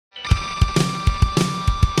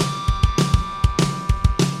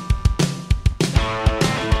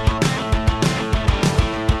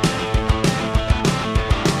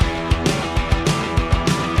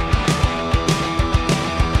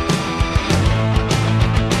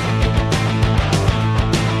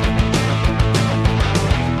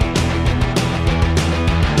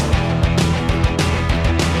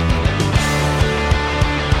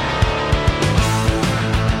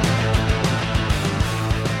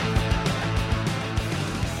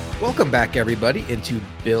Welcome back, everybody, into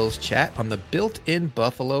Bills Chat on the Built-in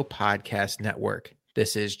Buffalo Podcast Network.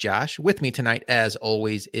 This is Josh. With me tonight, as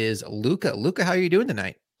always, is Luka. Luka, how are you doing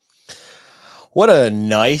tonight? What a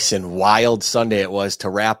nice and wild Sunday it was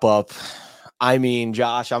to wrap up. I mean,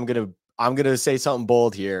 Josh, I'm gonna say something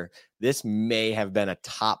bold here. This may have been a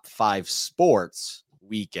top 5 sports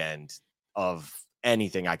weekend of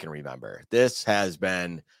anything I can remember. This has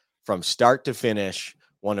been, from start to finish,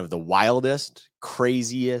 one of the wildest,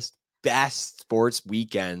 craziest, best sports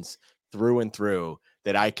weekends through and through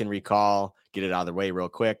that I can recall. Get it out of the way real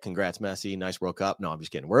quick. Congrats, Messi. Nice World Cup. No, I'm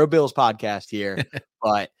just kidding. We're a Bills podcast here,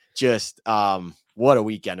 but just what a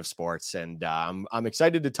weekend of sports. And I'm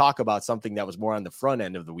excited to talk about something that was more on the front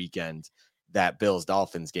end of the weekend, that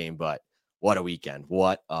Bills-Dolphins game. But what a weekend.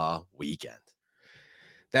 What a weekend.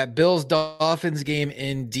 That Bills-Dolphins game,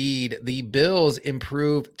 indeed. The Bills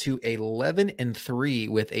improved to 11-3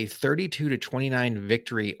 with a 32-29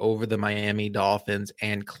 victory over the Miami Dolphins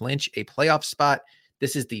and clinch a playoff spot.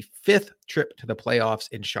 This is the 5th trip to the playoffs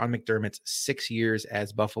in Sean McDermott's 6 years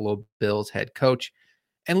as Buffalo Bills head coach.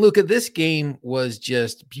 And Luka, this game was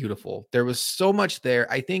just beautiful. There was so much there.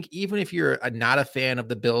 I think even if you're not a fan of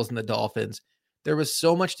the Bills and the Dolphins, there was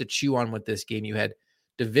so much to chew on with this game. You had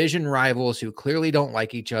division rivals who clearly don't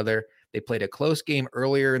like each other. They played a close game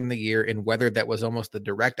earlier in the year in weather that was almost the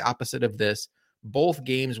direct opposite of this. Both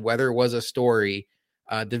games, weather was a story.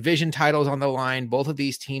 Division titles on the line. Both of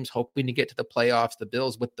these teams hoping to get to the playoffs. The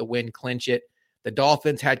Bills with the win clinch it. The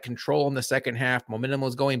Dolphins had control in the second half. Momentum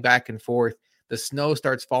was going back and forth. The snow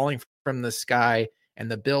starts falling from the sky,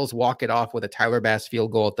 and the Bills walk it off with a Tyler Bass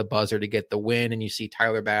field goal at the buzzer to get the win. And you see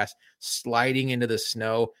Tyler Bass sliding into the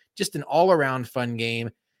snow. Just an all-around fun game.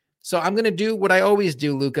 So I'm going to do what I always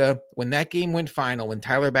do, Luka. When that game went final, when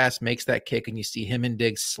Tyler Bass makes that kick and you see him and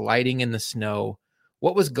Diggs sliding in the snow,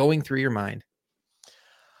 what was going through your mind?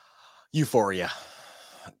 Euphoria.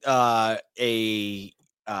 A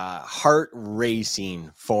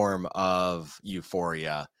heart-racing form of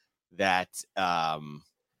euphoria that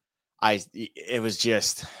it was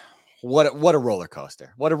just what a roller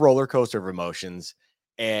coaster. What a roller coaster of emotions.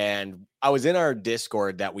 And I was in our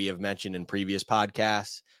Discord that we have mentioned in previous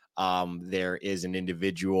podcasts. There is an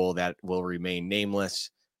individual that will remain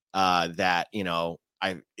nameless that,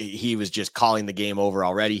 he was just calling the game over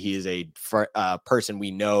already. He is a person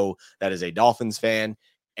we know that is a Dolphins fan.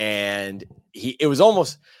 And it was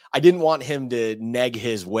almost, I didn't want him to neg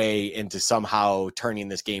his way into somehow turning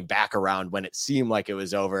this game back around when it seemed like it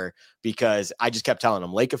was over, because I just kept telling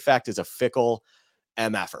him Lake Effect is a fickle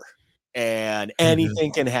MFer. And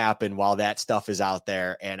anything can happen while that stuff is out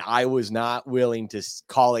there. And I was not willing to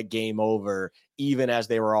call it game over, even as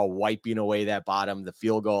they were all wiping away that bottom, the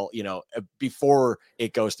field goal, before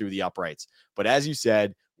it goes through the uprights. But as you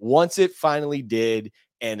said, once it finally did,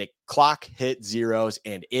 and the clock hit zeros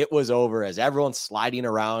and it was over as everyone's sliding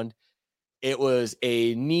around, it was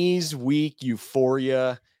a knees weak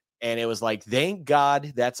euphoria. And it was like, thank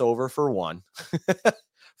God that's over for one.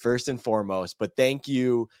 First and foremost, but thank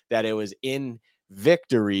you that it was in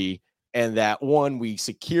victory, and that one, we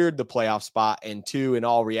secured the playoff spot, and two, in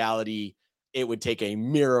all reality, it would take a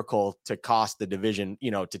miracle to cost the division,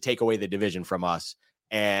 to take away the division from us.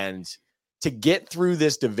 And to get through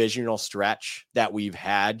this divisional stretch that we've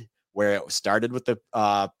had, where it started with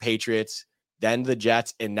the Patriots, then the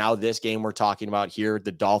Jets, and now this game we're talking about here,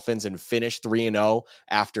 the Dolphins, and finished 3-0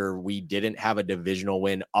 after we didn't have a divisional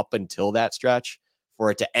win up until that stretch. For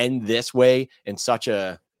it to end this way, in such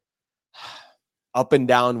a up and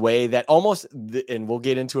down way, that almost, and we'll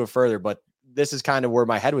get into it further, but this is kind of where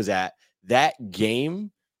my head was at. That game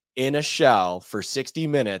in a shell for 60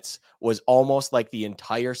 minutes was almost like the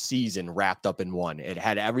entire season wrapped up in one. It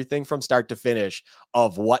had everything from start to finish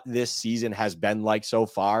of what this season has been like so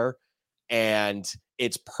far. And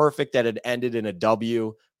it's perfect that it ended in a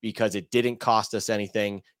W, because it didn't cost us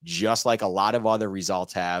anything, just like a lot of other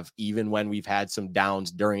results have, even when we've had some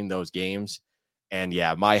downs during those games. And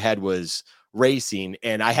yeah, my head was racing,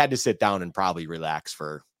 and I had to sit down and probably relax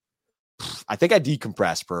for, I think I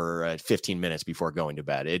decompressed for 15 minutes before going to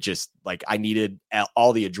bed. It just, like, I needed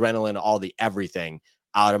all the adrenaline, all the everything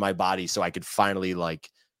out of my body so I could finally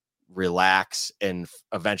relax and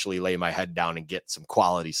eventually lay my head down and get some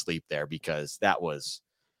quality sleep there, because that was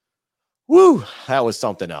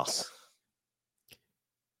something else.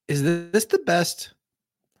 Is this the best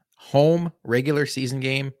home regular season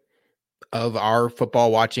game of our football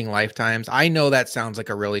watching lifetimes? I know that sounds like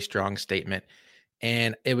a really strong statement,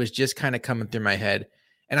 and it was just kind of coming through my head.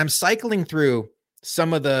 And I'm cycling through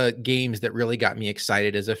some of the games that really got me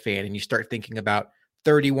excited as a fan. And you start thinking about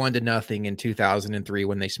 31-0 in 2003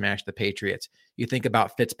 when they smashed the Patriots. You think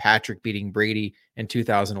about Fitzpatrick beating Brady in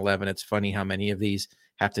 2011. It's funny how many of these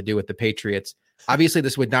have to do with the Patriots. Obviously,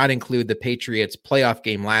 this would not include the Patriots playoff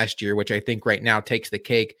game last year, which I think right now takes the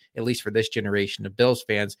cake, at least for this generation of Bills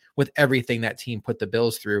fans, with everything that team put the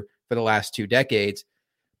Bills through for the last 2 decades.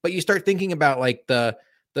 But you start thinking about like the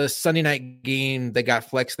Sunday night game that got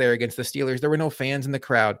flexed there against the Steelers. There were no fans in the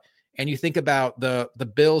crowd. And you think about the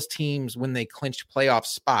Bills teams when they clinched playoff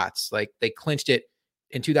spots, like they clinched it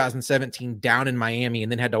in 2017 down in Miami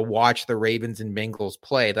and then had to watch the Ravens and Bengals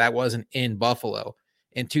play. That wasn't in Buffalo.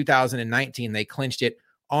 In 2019, they clinched it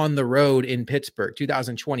on the road in Pittsburgh.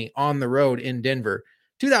 2020 on the road in Denver.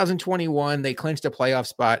 2021, they clinched a playoff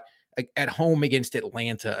spot at home against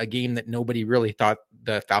Atlanta, a game that nobody really thought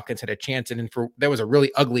the Falcons had a chance in. And that was a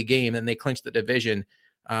really ugly game, and they clinched the division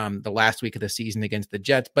the last week of the season against the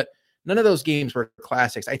Jets. But none of those games were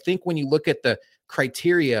classics. I think when you look at the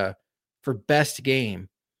criteria for best game,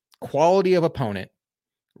 quality of opponent,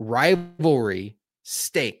 rivalry,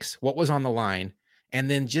 stakes, what was on the line, and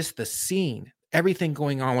then just the scene, everything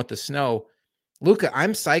going on with the snow. Luka,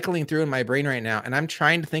 I'm cycling through in my brain right now, and I'm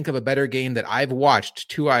trying to think of a better game that I've watched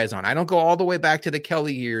 2 eyes on. I don't go all the way back to the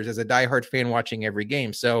Kelly years as a diehard fan watching every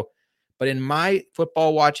game. So, but in my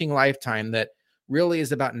football watching lifetime that really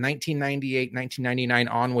is about 1998, 1999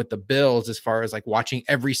 on with the Bills, as far as like watching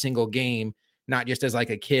every single game, not just as like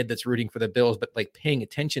a kid that's rooting for the Bills, but like paying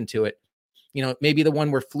attention to it. You know, maybe the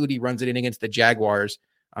one where Flutie runs it in against the Jaguars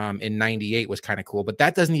in 98 was kind of cool, but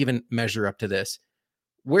that doesn't even measure up to this.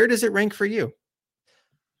 Where does it rank for you?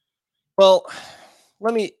 Well,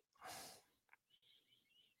 I'm trying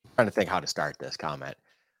to think how to start this comment.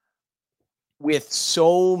 With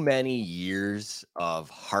so many years of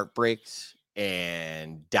heartbreaks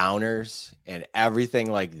and downers and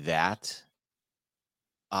everything like that,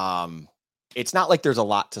 it's not like there's a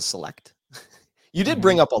lot to select. You did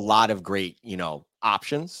bring up a lot of great,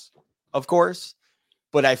 options, of course,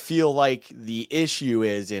 but I feel like the issue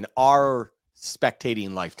is in our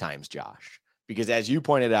spectating lifetimes, Josh, because as you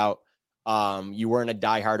pointed out, you weren't a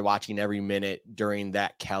diehard watching every minute during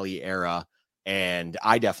that Kelly era. And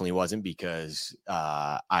I definitely wasn't, because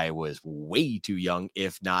I was way too young,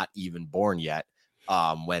 if not even born yet,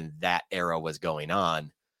 when that era was going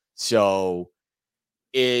on. So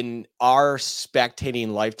in our spectating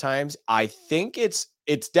lifetimes, I think it's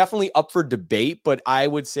definitely up for debate, but I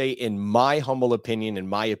would say, in my humble opinion, in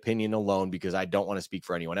my opinion alone, because I don't want to speak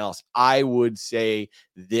for anyone else, I would say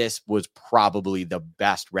this was probably the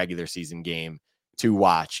best regular season game to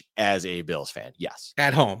watch as a Bills fan. Yes.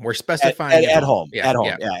 At home. We're specifying at home. Yeah, at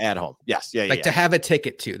home. Yeah, at home. Yes. Yeah. Like to have a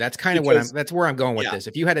ticket to. That's kind of that's where I'm going with this.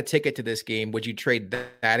 If you had a ticket to this game, would you trade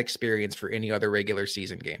that experience for any other regular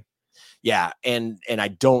season game? Yeah, and I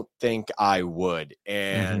don't think I would.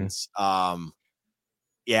 And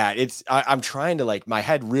yeah, I'm trying to, like, my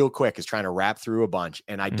head real quick is trying to wrap through a bunch,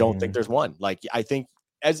 and I don't think there's one. Like, I think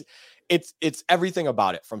as it's everything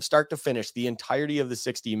about it from start to finish, the entirety of the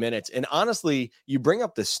 60 minutes. And honestly, you bring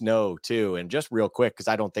up the snow too, and just real quick, because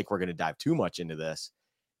I don't think we're going to dive too much into this.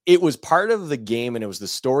 It was part of the game, and it was the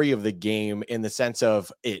story of the game in the sense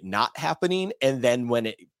of it not happening, and then when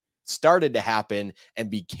it started to happen and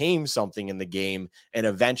became something in the game, and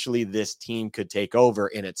eventually this team could take over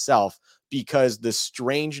in itself, because the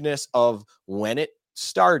strangeness of when it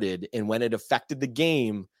started and when it affected the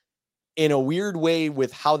game in a weird way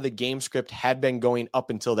with how the game script had been going up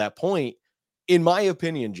until that point. In my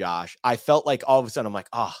opinion, Josh, I felt like all of a sudden I'm like,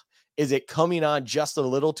 is it coming on just a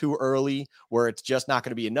little too early where it's just not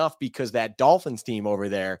going to be enough, because that Dolphins team over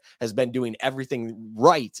there has been doing everything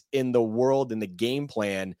right in the world and the game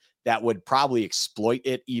plan that would probably exploit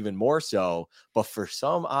it even more so. But for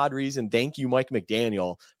some odd reason, thank you, Mike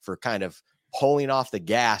McDaniel, for kind of pulling off the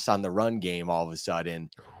gas on the run game all of a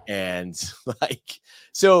sudden. And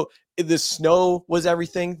so the snow was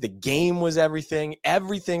everything. The game was everything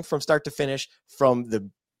from start to finish, from the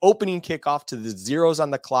opening kickoff to the zeros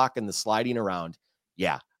on the clock and the sliding around.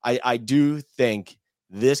 Yeah, I do think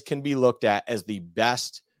this can be looked at as the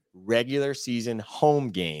best regular season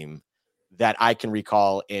home game that I can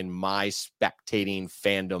recall in my spectating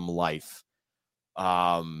fandom life.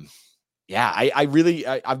 Yeah,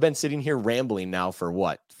 I've been sitting here rambling now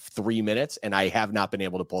for 3 minutes, and I have not been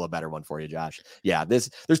able to pull a better one for you, Josh. Yeah, there's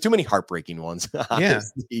too many heartbreaking ones,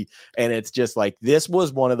 honestly. Yeah. And it's just like, this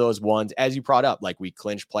was one of those ones, as you brought up, like we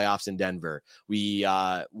clinched playoffs in Denver. We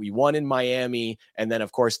won in Miami. And then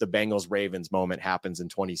of course the Bengals Ravens moment happens in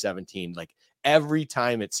 2017. Like every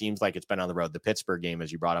time it seems like it's been on the road. The Pittsburgh game,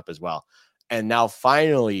 as you brought up as well. And now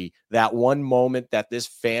finally, that one moment that this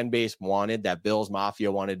fan base wanted, that Bills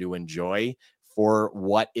Mafia wanted to enjoy, for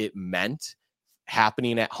what it meant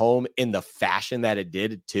happening at home in the fashion that it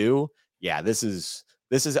did too. Yeah, this is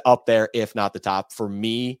up there, if not the top. For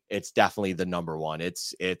me, it's definitely the number one.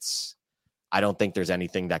 It's I don't think there's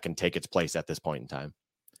anything that can take its place at this point in time.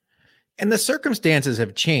 And the circumstances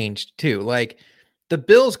have changed too. Like the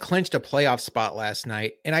Bills clinched a playoff spot last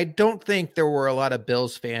night, and I don't think there were a lot of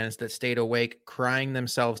Bills fans that stayed awake crying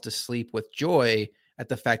themselves to sleep with joy at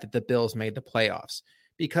the fact that the Bills made the playoffs,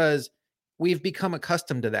 because we've become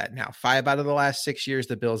accustomed to that now. 5 out of the last 6 years,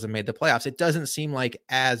 the Bills have made the playoffs. It doesn't seem like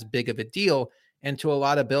as big of a deal. And to a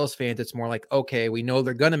lot of Bills fans, it's more like, okay, we know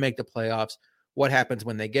they're going to make the playoffs. What happens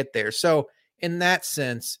when they get there? So in that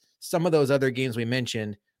sense, some of those other games we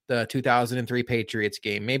mentioned, the 2003 Patriots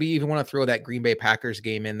game, maybe you even want to throw that Green Bay Packers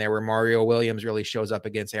game in there where Mario Williams really shows up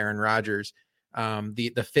against Aaron Rodgers,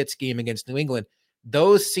 the Fitz game against New England.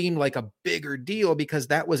 Those seemed like a bigger deal because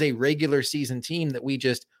that was a regular season team that we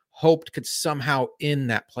just hoped could somehow end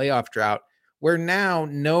that playoff drought, where now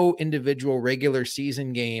no individual regular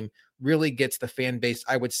season game really gets the fan base,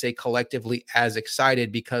 I would say, collectively as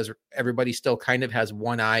excited, because everybody still kind of has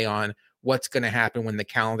one eye on what's going to happen when the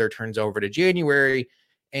calendar turns over to January.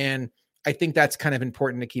 And I think that's kind of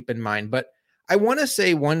important to keep in mind. But I want to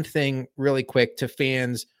say one thing really quick to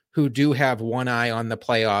fans who do have one eye on the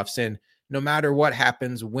playoffs. And no matter what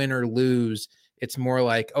happens, win or lose, it's more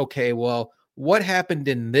like, okay, well, what happened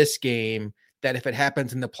in this game that if it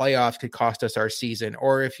happens in the playoffs could cost us our season?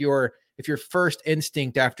 Or if your first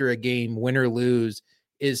instinct after a game, win or lose,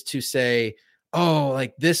 is to say, oh,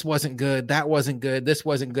 like this wasn't good, that wasn't good, this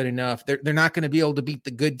wasn't good enough, they're not going to be able to beat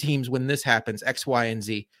the good teams when this happens, X, Y, and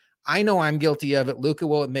Z. I know I'm guilty of it. Luka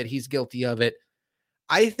will admit he's guilty of it.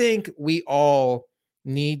 I think we all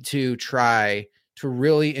need to try to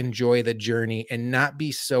really enjoy the journey and not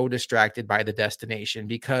be so distracted by the destination,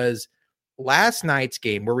 because last night's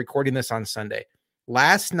game, we're recording this on Sunday,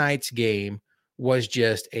 last night's game was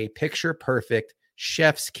just a picture perfect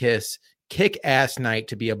chef's kiss, kick-ass night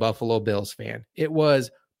to be a Buffalo Bills fan. It was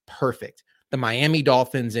perfect. The Miami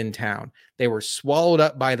Dolphins in town, they were swallowed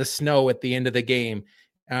up by the snow at the end of the game.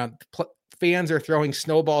 Fans are throwing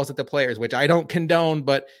snowballs at the players, which I don't condone,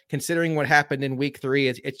 but considering what happened in week 3,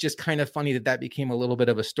 it's just kind of funny that became a little bit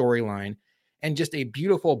of a storyline. And just a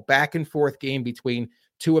beautiful back and forth game between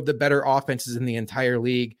two of the better offenses in the entire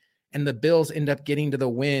league. And the Bills end up getting to the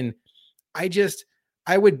win.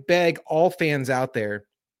 I would beg all fans out there,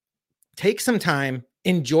 take some time,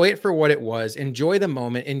 enjoy it for what it was, enjoy the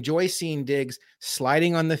moment, enjoy seeing Diggs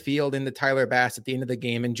sliding on the field into Tyler Bass at the end of the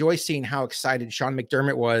game, enjoy seeing how excited Sean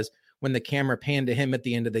McDermott was when the camera panned to him at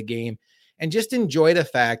the end of the game, and just enjoy the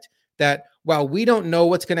fact that while we don't know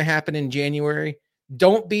what's going to happen in January,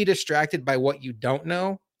 don't be distracted by what you don't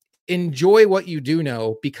know. Enjoy what you do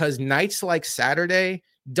know, because nights like Saturday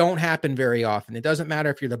don't happen very often. It doesn't matter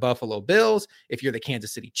if you're the Buffalo Bills, if you're the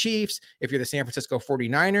Kansas City Chiefs, if you're the San Francisco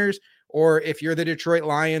 49ers, or if you're the Detroit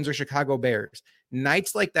Lions or Chicago Bears.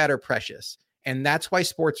 Nights like that are precious, and that's why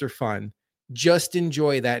sports are fun. Just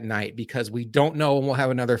enjoy that night, because we don't know when we'll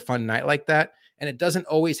have another fun night like that. And it doesn't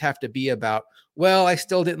always have to be about, well, I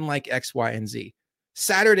still didn't like X, Y, and Z.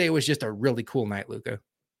 Saturday was just a really cool night, Luka.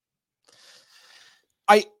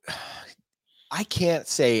 I can't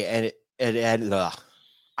say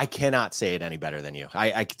I cannot say it any better than you.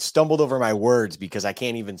 I stumbled over my words because I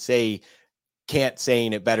can't saying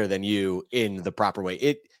it better than you in the proper way.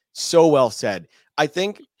 It so well said. I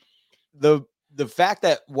think the fact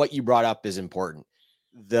that what you brought up is important.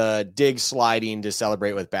 The Diggs sliding to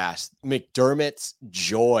celebrate with Bass, McDermott's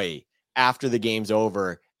joy after the game's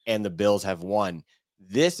over and the Bills have won.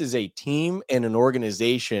 This is a team and an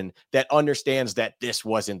organization that understands that this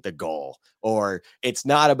wasn't the goal, or it's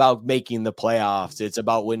not about making the playoffs. It's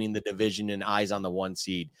about winning the division and eyes on the 1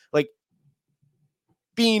 seed. Like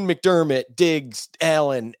Bean, McDermott, Diggs,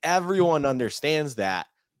 Allen, everyone understands that,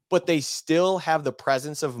 but they still have the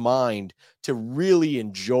presence of mind to really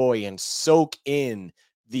enjoy and soak in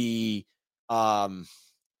the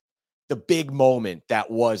big moment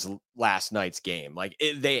that was last night's game. Like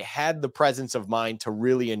they had the presence of mind to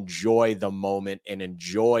really enjoy the moment and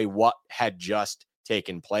enjoy what had just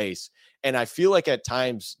taken place. And I feel like at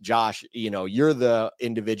times, Josh, you're the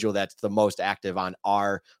individual that's the most active on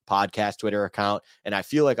our podcast Twitter account. And I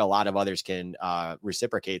feel like a lot of others can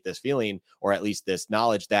reciprocate this feeling, or at least this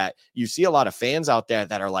knowledge, that you see a lot of fans out there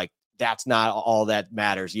that are like, that's not all that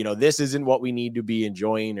matters. This isn't what we need to be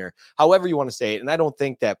enjoying, or however you want to say it. And I don't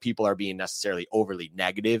think that people are being necessarily overly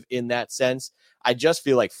negative in that sense. I just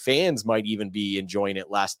feel like fans might even be enjoying it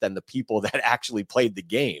less than the people that actually played the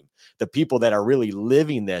game, the people that are really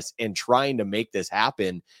living this and trying to make this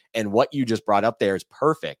happen. And what you just brought up there is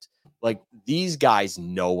perfect. Like, these guys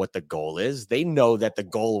know what the goal is. They know that the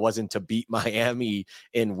goal wasn't to beat Miami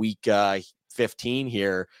in week 15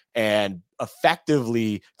 here and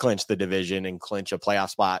effectively clinch the division and clinch a playoff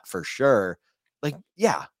spot for sure. Like,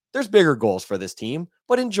 yeah, there's bigger goals for this team,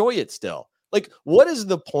 but enjoy it still. Like, what is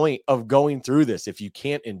the point of going through this if you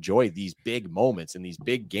can't enjoy these big moments and these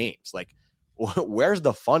big games? Like, where's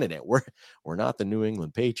the fun in it? We're not the New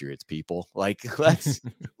England Patriots, people. Like,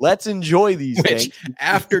 let's enjoy these things.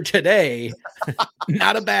 After today,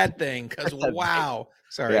 not a bad thing, because wow.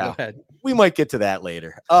 Sorry, go ahead. We might get to that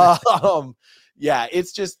later. Yeah,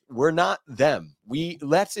 it's just, we're not them.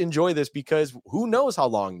 Let's enjoy this, because who knows how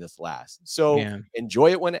long this lasts. So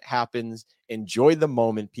enjoy it when it happens. Enjoy the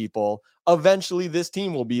moment, people. Eventually this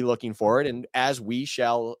team will be looking for it, and as we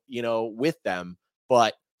shall, with them.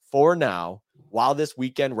 But for now, while this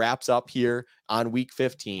weekend wraps up here on week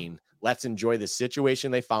 15, let's enjoy the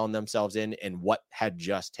situation they found themselves in and what had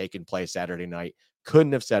just taken place Saturday night.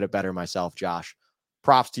 Couldn't have said it better myself, Josh.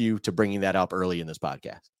 Props to you to bringing that up early in this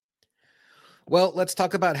podcast. Well, let's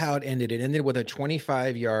talk about how it ended. It ended with a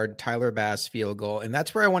 25-yard Tyler Bass field goal. And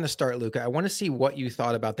that's where I want to start, Luka. I want to see what you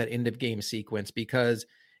thought about that end of game sequence, because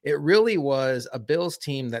it really was a Bills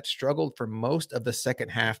team that struggled for most of the second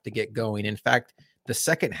half to get going. In fact, the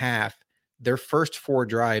second half, their first 4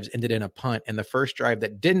 drives ended in a punt, and the first drive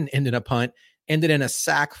that didn't end in a punt ended in a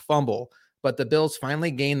sack fumble. But the Bills finally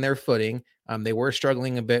gained their footing. They were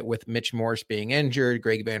struggling a bit with Mitch Morse being injured,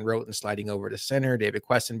 Greg Van Roten sliding over to center, David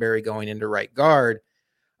Questenberry going into right guard.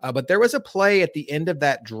 But there was a play at the end of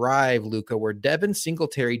that drive, Luka, where Devin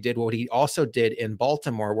Singletary did what he also did in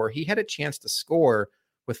Baltimore, where he had a chance to score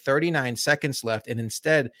with 39 seconds left and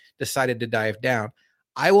instead decided to dive down.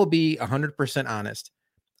 I will be 100% honest.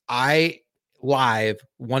 I live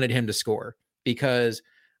wanted him to score, because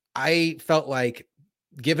I felt like,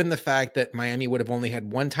 given the fact that Miami would have only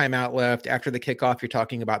had 1 timeout left after the kickoff, you're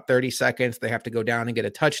talking about 30 seconds. They have to go down and get a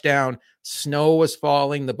touchdown. Snow was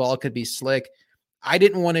falling. The ball could be slick. I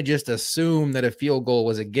didn't want to just assume that a field goal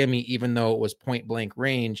was a gimme, even though it was point blank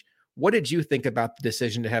range. What did you think about the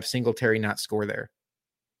decision to have Singletary not score there?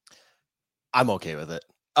 I'm okay with it.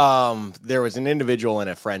 There was an individual in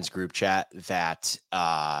a friends group chat that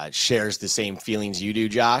shares the same feelings you do,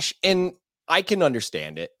 Josh, and I can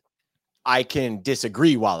understand it. I can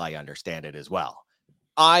disagree while I understand it as well.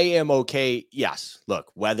 I am okay. Yes,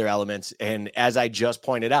 look, weather elements. And as I just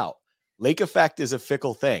pointed out, lake effect is a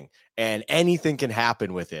fickle thing, and anything can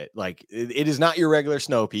happen with it. Like, it is not your regular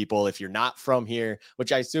snow, people. If you're not from here,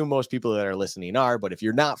 which I assume most people that are listening are, but if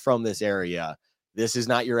you're not from this area, this is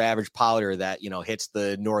not your average powder that, hits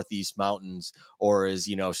the Northeast mountains or is,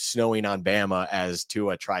 snowing on Bama as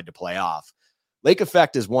Tua tried to play off. Lake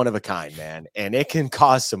effect is one of a kind, man, and it can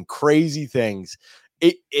cause some crazy things.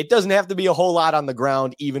 It doesn't have to be a whole lot on the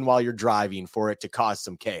ground, even while you're driving, for it to cause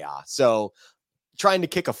some chaos. So trying to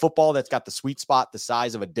kick a football that's got the sweet spot the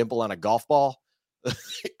size of a dimple on a golf ball,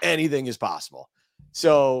 anything is possible.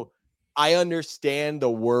 So I understand the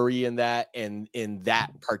worry in that, and in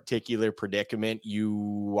that particular predicament,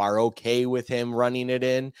 you are okay with him running it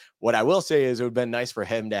in. What I will say is it would have been nice for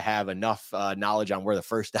him to have enough knowledge on where the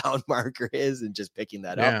first down marker is and just picking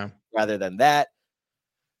that up rather than that.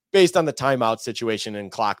 Based on the timeout situation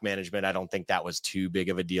and clock management, I don't think that was too big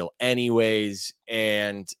of a deal anyways.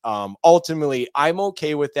 And ultimately, I'm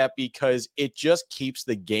okay with that, because it just keeps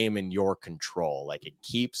the game in your control. Like, it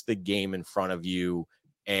keeps the game in front of you.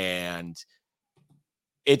 And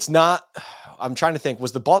it's not, I'm trying to think,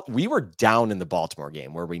 we were down in the Baltimore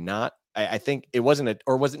game, were we not? I think it wasn't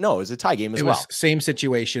or was it? No, it was a tie game as well. Same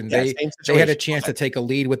situation. They had a chance to take a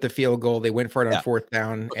lead with the field goal. They went for it on 4th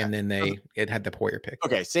down, and then it had the Poyer pick.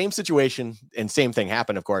 Okay, same situation, and same thing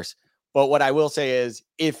happened, of course. But what I will say is,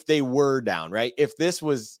 if they were down, right? If this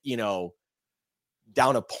was,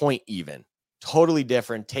 down a point even, totally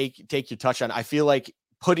different. Take your touchdown. I feel like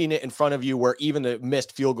putting it in front of you where even the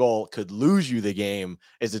missed field goal could lose you the game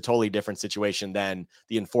is a totally different situation than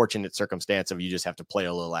the unfortunate circumstance of you just have to play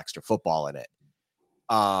a little extra football in it.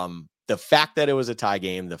 The fact that it was a tie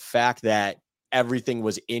game, the fact that everything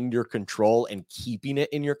was in your control and keeping it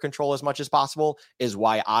in your control as much as possible is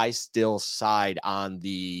why I still side on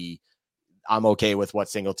I'm okay with what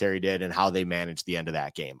Singletary did and how they managed the end of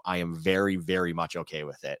that game. I am very, very much okay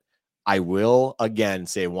with it. I will again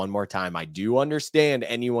say one more time, I do understand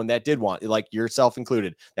anyone that did want, like yourself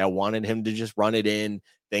included, that wanted him to just run it in,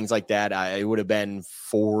 things like that. It would have been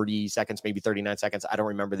 40 seconds, maybe 39 seconds. I don't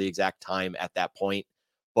remember the exact time at that point,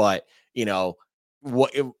 but the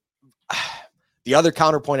other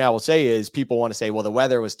counterpoint I will say is people want to say, well, the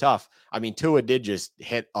weather was tough. I mean, Tua did just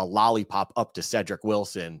hit a lollipop up to Cedric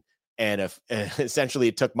Wilson And if essentially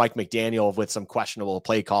it took Mike McDaniel with some questionable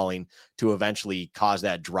play calling to eventually cause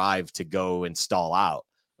that drive to go and stall out.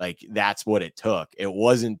 Like that's what it took. It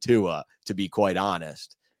wasn't Tua, to be quite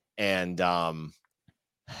honest. And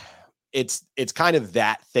it's kind of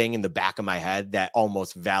that thing in the back of my head that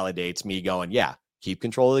almost validates me going, yeah, keep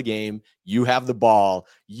control of the game. You have the ball.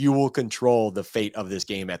 You will control the fate of this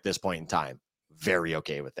game at this point in time. Very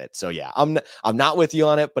okay with it. So yeah, I'm not with you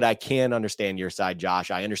on it, but I can understand your side, Josh.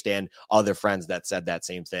 I understand other friends that said that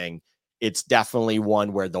same thing. It's definitely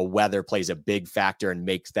one where the weather plays a big factor and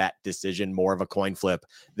makes that decision more of a coin flip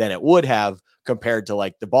than it would have compared to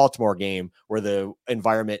like the Baltimore game where the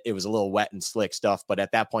environment, it was a little wet and slick stuff. But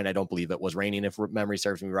at that point, I don't believe it was raining, if memory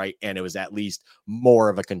serves me right. And it was at least more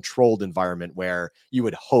of a controlled environment where you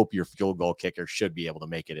would hope your field goal kicker should be able to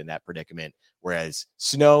make it in that predicament. Whereas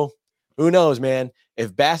snow, who knows, man?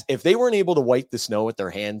 If they weren't able to wipe the snow with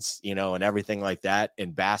their hands, you know, and everything like that,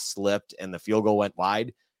 and Bass slipped and the field goal went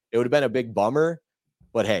wide, it would have been a big bummer.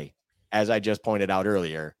 But hey, as I just pointed out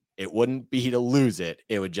earlier, it wouldn't be to lose it.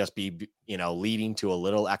 It would just be, you know, leading to a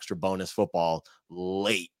little extra bonus football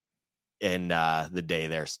late in the day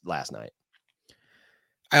there last night.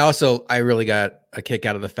 I really got a kick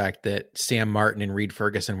out of the fact that Sam Martin and Reed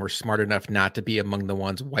Ferguson were smart enough not to be among the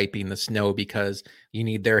ones wiping the snow, because you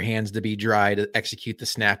need their hands to be dry to execute the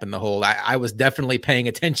snap in the hole. I was definitely paying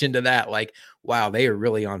attention to that. Like, wow, they are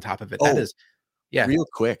really on top of it. That is, yeah. Real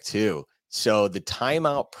quick too. So the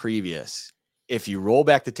timeout previous, if you roll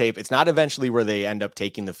back the tape, it's not eventually where they end up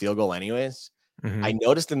taking the field goal anyways. Mm-hmm. I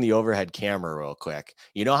noticed in the overhead camera real quick,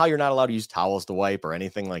 you know how you're not allowed to use towels to wipe or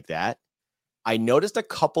anything like that? I noticed a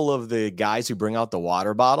couple of the guys who bring out the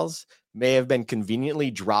water bottles may have been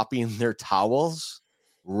conveniently dropping their towels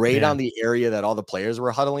right on the area that all the players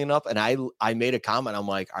were huddling up. And I made a comment. I'm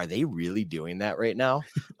like, are they really doing that right now?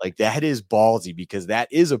 Like, that is ballsy, because that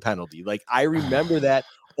is a penalty. Like, I remember that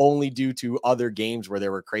only due to other games where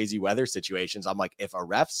there were crazy weather situations. I'm like, if a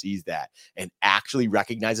ref sees that and actually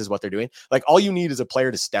recognizes what they're doing, like, all you need is a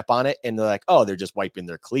player to step on it and they're like, oh, they're just wiping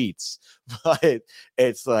their cleats. But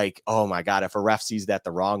it's like, oh my God, if a ref sees that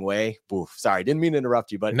the wrong way, boof, sorry, didn't mean to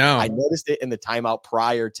interrupt you, but no. I noticed it in the timeout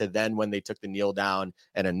prior to then when they took the kneel down,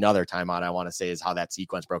 and another timeout, I want to say, is how that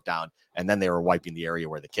sequence broke down. And then they were wiping the area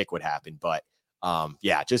where the kick would happen. But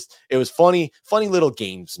yeah, just, it was funny little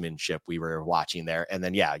gamesmanship we were watching there. And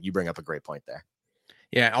then, yeah, you bring up a great point there.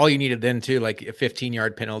 Yeah. All you needed then too, like a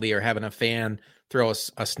 15-yard penalty or having a fan throw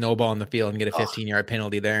a snowball in the field and get a 15-yard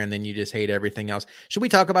penalty there. And then you just hate everything else. Should we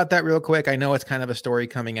talk about that real quick? I know it's kind of a story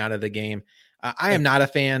coming out of the game. I am not a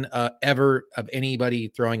fan ever of anybody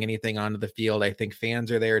throwing anything onto the field. I think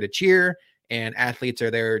fans are there to cheer and athletes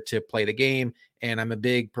are there to play the game. And I'm a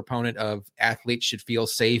big proponent of athletes should feel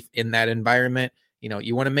safe in that environment. You know,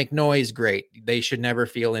 you want to make noise, great. They should never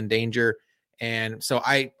feel in danger. And so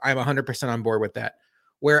I'm 100% on board with that.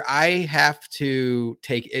 Where I have to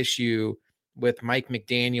take issue with Mike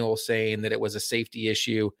McDaniel saying that it was a safety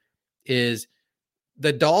issue is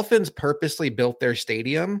the Dolphins purposely built their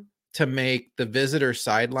stadium to make the visitor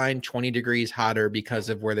sideline 20 degrees hotter because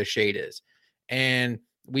of where the shade is. And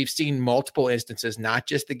we've seen multiple instances, not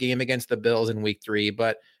just the game against the Bills in week 3,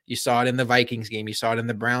 but you saw it in the Vikings game. You saw it in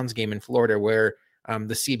the Browns game in Florida, where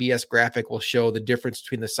the CBS graphic will show the difference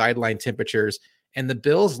between the sideline temperatures. And the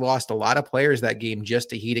Bills lost a lot of players that game just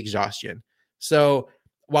to heat exhaustion. So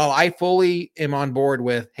while I fully am on board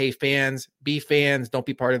with, hey, fans, be fans, don't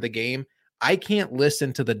be part of the game, I can't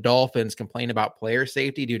listen to the Dolphins complain about player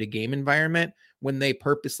safety due to game environment when they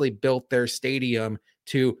purposely built their stadium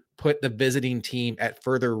to put the visiting team at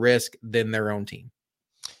further risk than their own team.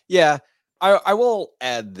 Yeah, I will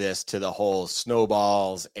add this to the whole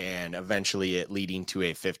snowballs and eventually it leading to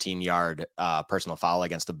a 15-yard personal foul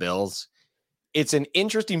against the Bills. It's an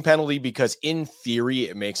interesting penalty because in theory,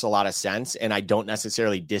 it makes a lot of sense, and I don't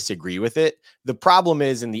necessarily disagree with it. The problem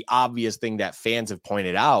is, and the obvious thing that fans have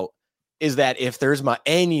pointed out, is that if there's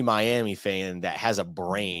any Miami fan that has a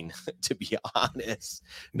brain, to be honest,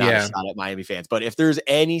 not a shot at Miami fans, but if there's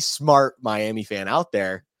any smart Miami fan out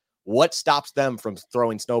there, what stops them from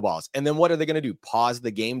throwing snowballs? And then what are they going to do? Pause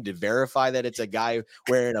the game to verify that it's a guy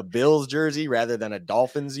wearing a Bills jersey rather than a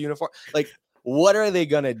Dolphins uniform? Like, what are they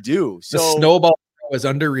going to do? So the snowball was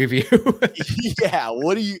under review. Yeah.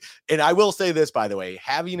 And I will say this, by the way,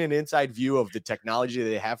 having an inside view of the technology that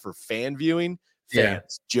they have for fan viewing,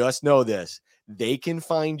 fans, just know this. They can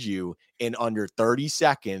find you in under 30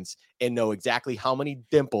 seconds and know exactly how many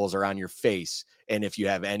dimples are on your face. And if you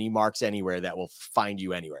have any marks anywhere, that will find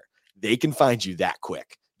you anywhere. They can find you that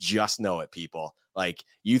quick. Just know it, people. Like,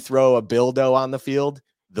 you throw a Bildo on the field,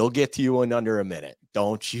 they'll get to you in under a minute.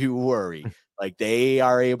 Don't you worry. Like they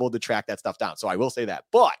are able to track that stuff down. So I will say that,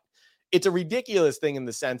 but it's a ridiculous thing in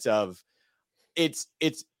the sense of it's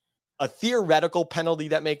a theoretical penalty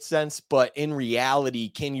that makes sense, but in reality,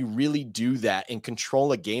 can you really do that and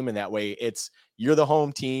control a game in that way? You're the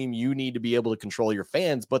home team. You need to be able to control your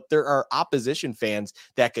fans, but there are opposition fans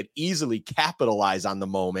that could easily capitalize on the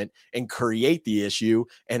moment and create the issue.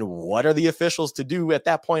 And what are the officials to do at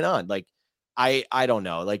that point on? Like, I don't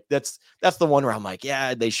know. Like that's the one where I'm like,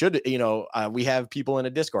 yeah, they should, we have people in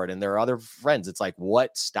a Discord and there are other friends. It's like,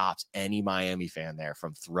 what stops any Miami fan there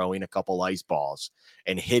from throwing a couple ice balls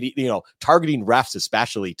and hitting, targeting refs,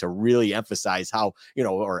 especially to really emphasize how,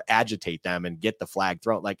 or agitate them and get the flag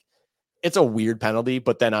thrown. Like it's a weird penalty,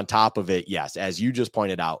 but then on top of it, yes, as you just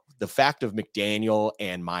pointed out, the fact of McDaniel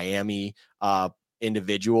and Miami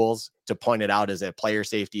individuals to point it out as a player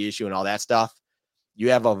safety issue and all that stuff. You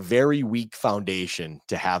have a very weak foundation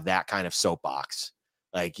to have that kind of soapbox.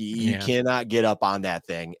 Like you cannot get up on that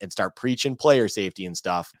thing and start preaching player safety and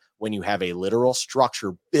stuff when you have a literal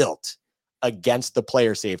structure built against the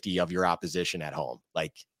player safety of your opposition at home.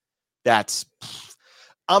 Like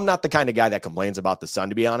I'm not the kind of guy that complains about the Sun,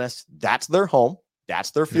 to be honest. That's their home.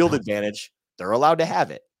 That's their field advantage. They're allowed to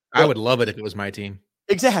have it. I would love it if it was my team.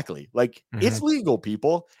 Exactly. Like it's legal,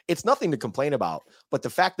 people. It's nothing to complain about. But the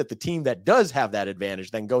fact that the team that does have that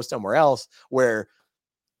advantage then goes somewhere else where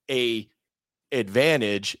a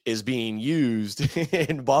advantage is being used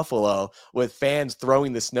in Buffalo with fans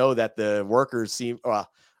throwing the snow that the workers seem.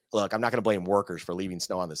 Look, I'm not going to blame workers for leaving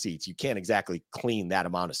snow on the seats. You can't exactly clean that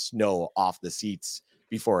amount of snow off the seats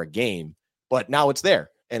before a game, but now it's there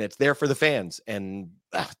and it's there for the fans and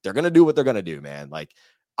they're going to do what they're going to do, man. Like,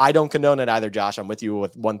 I don't condone it either, Josh. I'm with you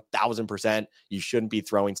with 1000%. You shouldn't be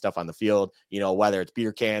throwing stuff on the field, whether it's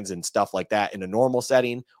beer cans and stuff like that in a normal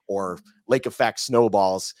setting or lake effect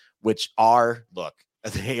snowballs, which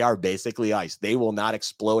they are basically ice. They will not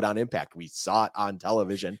explode on impact. We saw it on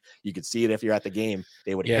television. You could see it if you're at the game.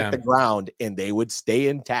 They would hit the ground and they would stay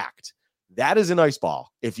intact. That is an ice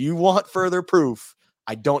ball. If you want further proof,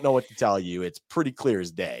 I don't know what to tell you. It's pretty clear as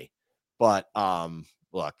day. But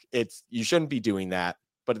look, you shouldn't be doing that.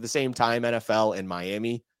 But at the same time, NFL and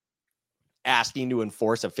Miami asking to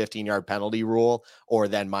enforce a 15-yard penalty rule, or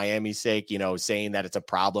then Miami's sake, saying that it's a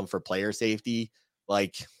problem for player safety.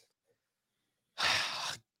 Like,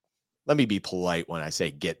 let me be polite when I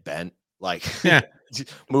say get bent. Like,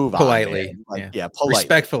 move politely, on. Like, politely.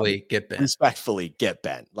 Respectfully get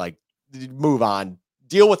bent. Like, move on.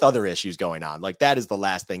 Deal with other issues going on. Like, that is the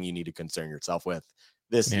last thing you need to concern yourself with.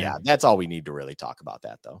 That's all we need to really talk about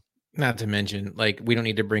that, though. Not to mention, like, we don't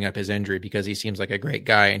need to bring up his injury because he seems like a great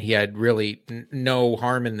guy and he had really no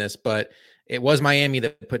harm in this, but it was Miami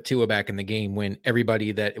that put Tua back in the game when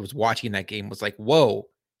everybody that was watching that game was like, whoa,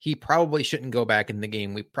 he probably shouldn't go back in the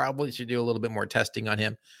game. We probably should do a little bit more testing on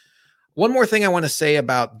him. One more thing I want to say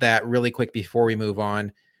about that really quick before we move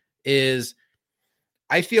on is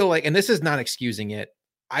I feel like, and this is not excusing it,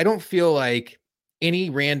 I don't feel like any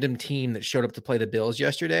random team that showed up to play the Bills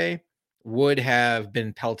yesterday would have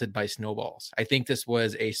been pelted by snowballs. I think this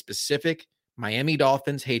was a specific Miami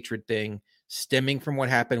Dolphins hatred thing stemming from what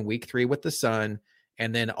happened week 3 with the Sun,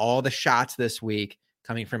 and then all the shots this week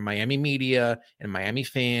coming from Miami media and Miami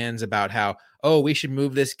fans about how, we should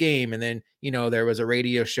move this game. And then, there was a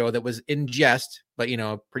radio show that was in jest, but,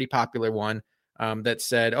 a pretty popular one that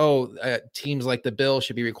said, teams like the Bills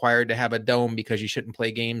should be required to have a dome because you shouldn't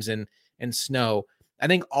play games in snow. I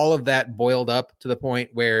think all of that boiled up to the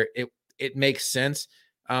point where it makes sense.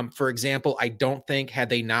 For example, I don't think had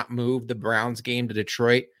they not moved the Browns game to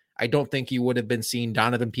Detroit, I don't think you would have been seeing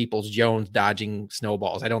Donovan Peoples-Jones dodging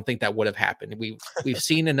snowballs. I don't think that would have happened. We've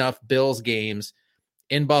seen enough Bills games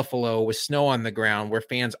in Buffalo with snow on the ground where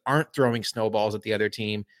fans aren't throwing snowballs at the other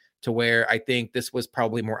team to where I think this was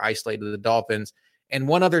probably more isolated to the Dolphins. And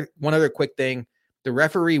one other quick thing, the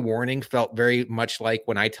referee warning felt very much like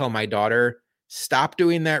when I tell my daughter, stop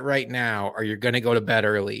doing that right now or you're going to go to bed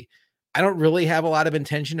early. I don't really have a lot of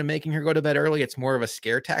intention of making her go to bed early. It's more of a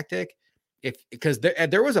scare tactic. Because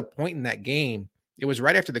there was a point in that game, it was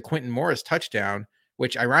right after the Quentin Morris touchdown,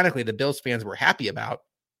 which ironically the Bills fans were happy about,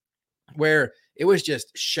 where it was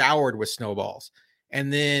just showered with snowballs.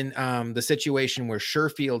 And then the situation where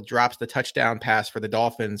Sherfield drops the touchdown pass for the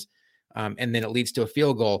Dolphins, and then it leads to a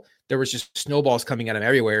field goal. There was just snowballs coming at him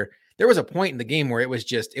everywhere. There was a point in the game where it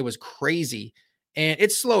was crazy. And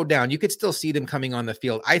it slowed down. You could still see them coming on the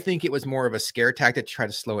field. I think it was more of a scare tactic to try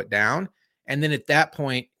to slow it down. And then at that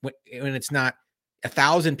point, when it's not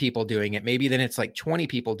 1,000 people doing it, maybe then it's like 20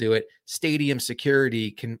 people do it. Stadium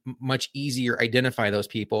security can much easier identify those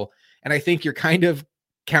people. And I think you're kind of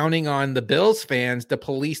counting on the Bills fans to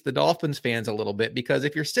police the Dolphins fans a little bit, because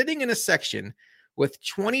if you're sitting in a section with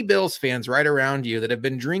 20 Bills fans right around you that have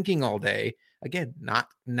been drinking all day, again,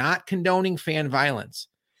 not condoning fan violence,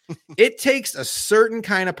 it takes a certain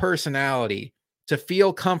kind of personality to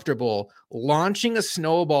feel comfortable launching a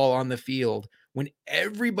snowball on the field when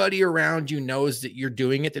everybody around you knows that you're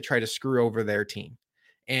doing it to try to screw over their team.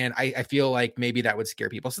 And I feel like maybe that would scare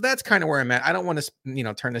people. So that's kind of where I'm at. I don't want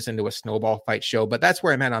to, turn this into a snowball fight show, but that's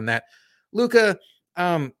where I'm at on that. Luka,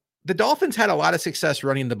 the Dolphins had a lot of success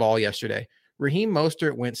running the ball yesterday. Raheem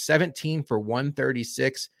Mostert went 17 for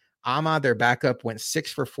 136. Ahmad, their backup, went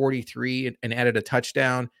 6 for 43 and added a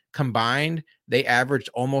touchdown. Combined, they averaged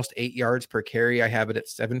almost 8 yards per carry. I have it at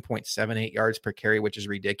 7.78 yards per carry, which is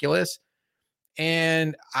ridiculous.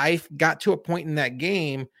 And I got to a point in that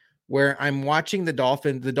game where I'm watching the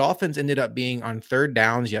Dolphins. The Dolphins ended up being on third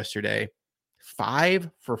downs yesterday, 5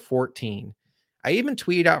 for 14. I even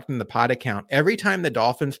tweeted out from the pod account, every time the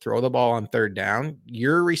Dolphins throw the ball on third down,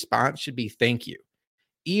 your response should be thank you,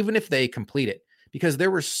 even if they complete it, because there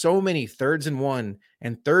were so many 3rds and 1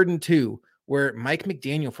 and 3rd and 2 where Mike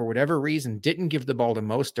McDaniel, for whatever reason, didn't give the ball to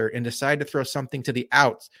Mostert and decided to throw something to the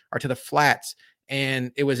outs or to the flats,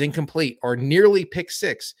 and it was incomplete or nearly pick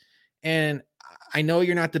six. And I know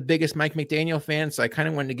you're not the biggest Mike McDaniel fan, so I kind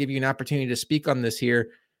of wanted to give you an opportunity to speak on this here.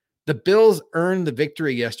 The Bills earned the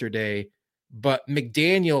victory yesterday, but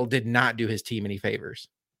McDaniel did not do his team any favors.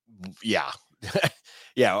 Yeah.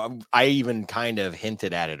 Yeah. I even kind of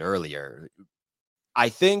hinted at it earlier. I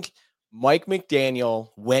think Mike McDaniel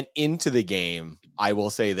went into the game, I will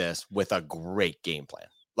say this, with a great game plan.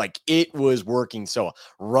 Like, it was working. So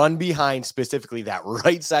run behind specifically that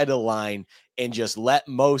right side of the line and just let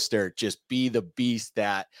Mostert just be the beast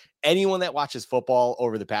that anyone that watches football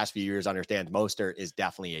over the past few years understands. Mostert is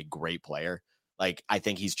definitely a great player. Like, I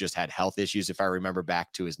think he's just had health issues, if I remember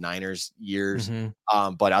back to his Niners years.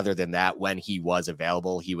 But other than that, when he was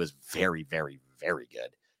available, he was very, very, very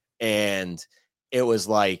good. And it was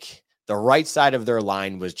like the right side of their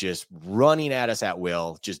line was just running at us at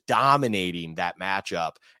will, just dominating that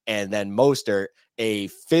matchup. And then Mostert, a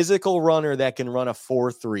physical runner that can run a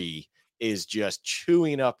 4.3, is just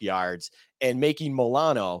chewing up yards and making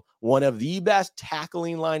Milano, one of the best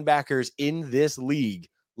tackling linebackers in this league,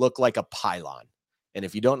 look like a pylon. And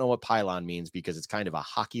if you don't know what pylon means, because it's kind of a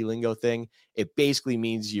hockey lingo thing, it basically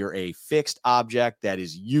means you're a fixed object that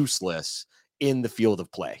is useless in the field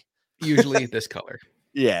of play. Usually this color.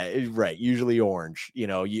 Yeah, right. Usually orange.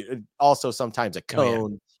 You also sometimes a cone. Oh,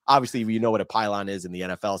 yeah. Obviously, you know what a pylon is in the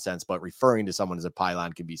NFL sense, but referring to someone as a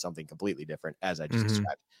pylon can be something completely different, as I just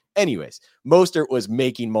described. Anyways, Mostert was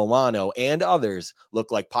making Milano and others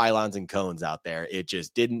look like pylons and cones out there. It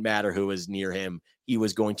just didn't matter who was near him. He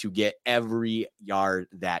was going to get every yard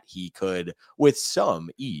that he could with some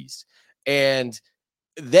ease. And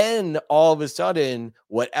then all of a sudden,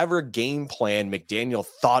 whatever game plan McDaniel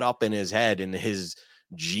thought up in his head, in his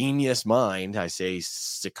genius mind, I say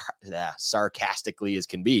sarcastically as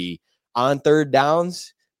can be, on third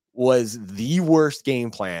downs was the worst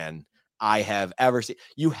game plan I have ever seen.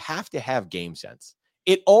 You have to have game sense.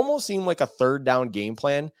 It almost seemed like a third down game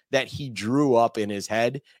plan that he drew up in his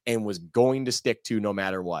head and was going to stick to no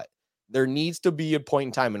matter what. There needs to be a point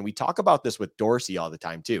in time, and we talk about this with Dorsey all the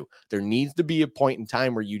time too. There needs to be a point in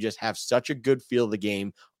time where you just have such a good feel of the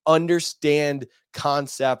game, understand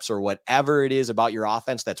concepts or whatever it is about your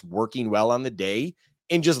offense that's working well on the day,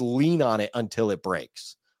 and just lean on it until it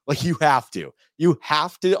breaks. Like, you have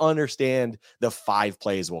to understand the 5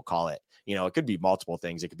 plays, we'll call it. It could be multiple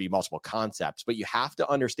things. It could be multiple concepts, but you have to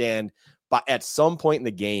understand, but at some point in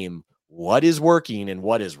the game, what is working and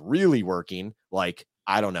what is really working. Like,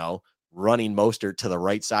 I don't know, running Mostert to the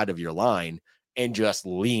right side of your line and just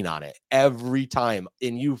lean on it every time.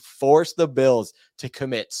 And you force the Bills to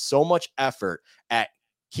commit so much effort at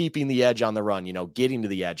keeping the edge on the run, getting to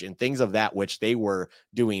the edge and things of that, which they were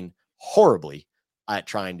doing horribly at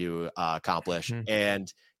trying to accomplish.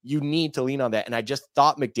 And you need to lean on that. And I just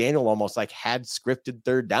thought McDaniel almost like had scripted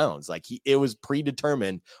third downs. Like, it was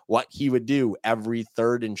predetermined what he would do every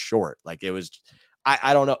third and short. Like, it was,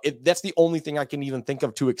 I don't know. That's the only thing I can even think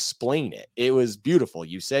of to explain it. It was beautiful.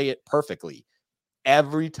 You say it perfectly.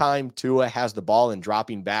 Every time Tua has the ball and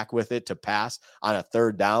dropping back with it to pass on a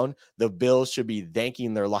third down, the Bills should be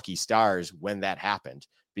thanking their lucky stars when that happened.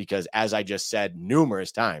 Because as I just said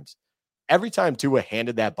numerous times, every time Tua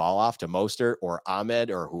handed that ball off to Mostert or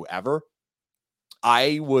Ahmed or whoever,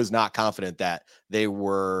 I was not confident that they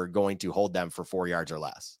were going to hold them for 4 yards or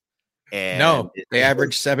less. And No, they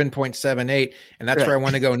averaged 7.78, and that's right. where I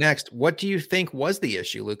want to go next. What do you think was the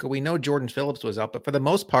issue, Luka? We know Jordan Phillips was out, but for the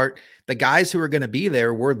most part, the guys who are going to be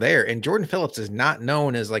there were there. And Jordan Phillips is not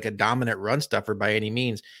known as like a dominant run stuffer by any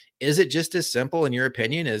means. Is it just as simple, in your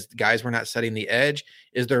opinion, as guys were not setting the edge?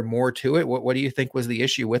 Is there more to it? What do you think was the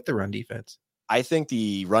issue with the run defense? I think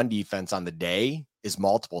the run defense on the day is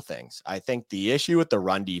multiple things. I think the issue with the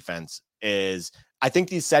run defense is I think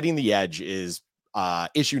the setting the edge is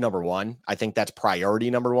issue number one. I think that's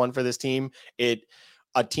priority number one for this team.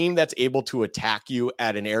 A team that's able to attack you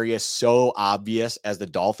at an area so obvious as the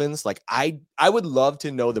Dolphins. Like I would love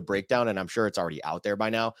to know the breakdown, and I'm sure it's already out there by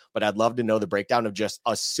now, but I'd love to know the breakdown of just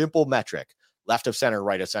a simple metric: left of center,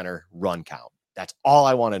 right of center, run count. That's all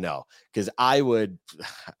I want to know, because I'd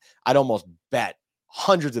almost bet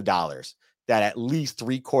hundreds of dollars that at least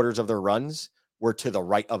 3/4 of their runs were to the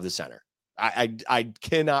right of the center. I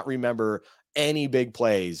cannot remember any big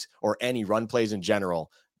plays or any run plays in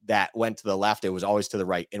general that went to the left. It was always to the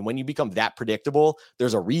right. And when you become that predictable,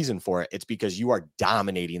 there's a reason for it. It's because you are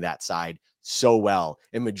dominating that side so well.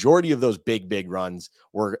 And majority of those big runs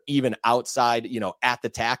were even outside, at the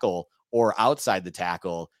tackle or outside the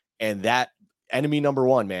tackle. And that enemy number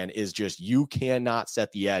one, man, is just you cannot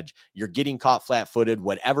set the edge. You're getting caught flat-footed,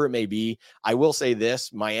 whatever it may be. I will say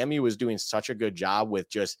this: Miami was doing such a good job with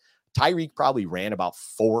just Tyreek probably ran about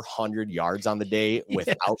 400 yards on the day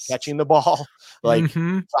without catching the ball. Like,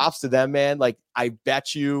 props to them, man. Like, I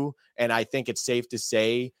bet you, and I think it's safe to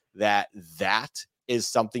say that is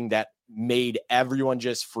something that made everyone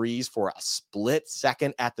just freeze for a split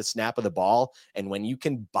second at the snap of the ball. And when you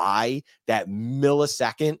can buy that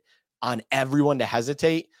millisecond on everyone to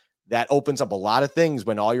hesitate, that opens up a lot of things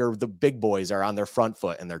when the big boys are on their front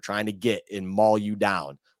foot and they're trying to get and maul you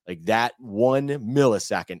down. Like, that 1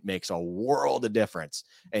 millisecond makes a world of difference.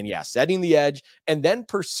 And yeah, setting the edge and then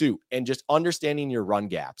pursuit and just understanding your run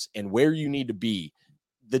gaps and where you need to be.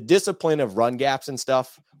 The discipline of run gaps and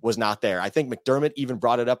stuff was not there. I think McDermott even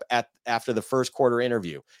brought it up after the first quarter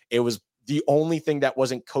interview. It was the only thing that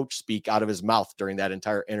wasn't coach speak out of his mouth during that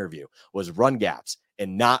entire interview was run gaps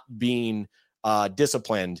and not being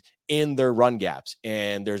disciplined in their run gaps.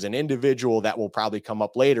 And there's an individual that will probably come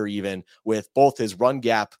up later, even with both his run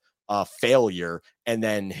gap failure and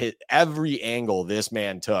then every angle this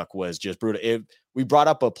man took was just brutal. We brought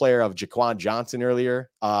up a player of Jaquan Johnson earlier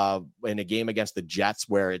in a game against the Jets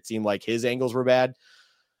where it seemed like his angles were bad.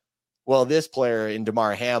 Well, this player in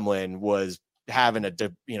Damar Hamlin was having a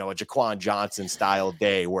Jaquan Johnson style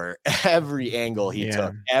day where every angle he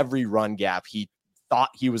took, every run gap he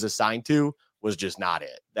thought he was assigned to was just not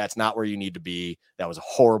it. That's not where you need to be. That was a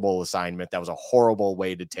horrible assignment. That was a horrible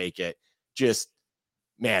way to take it. Just,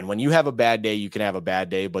 man, when you have a bad day, you can have a bad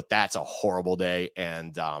day, but that's a horrible day.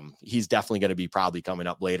 And he's definitely going to be probably coming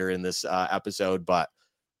up later in this episode, but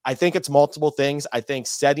I think it's multiple things. I think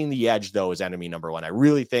setting the edge, though, is enemy number one. I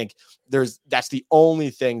really think that's the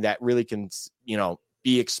only thing that really can,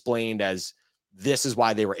 be explained as this is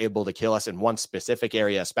why they were able to kill us in one specific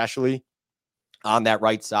area, especially on that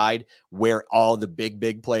right side where all the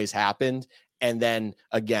big plays happened. And then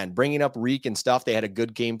again, bringing up Reek and stuff, they had a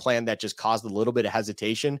good game plan that just caused a little bit of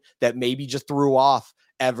hesitation that maybe just threw off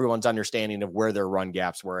everyone's understanding of where their run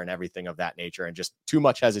gaps were and everything of that nature. And just too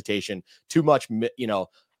much hesitation, too much,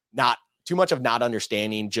 not too much of not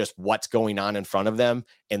understanding just what's going on in front of them.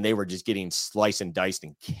 And they were just getting sliced and diced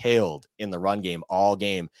and killed in the run game all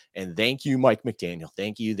game. And thank you, Mike McDaniel.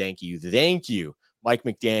 Thank you, Mike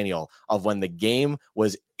McDaniel, of when the game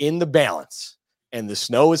was in the balance and the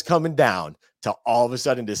snow was coming down to all of a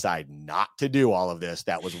sudden decide not to do all of this.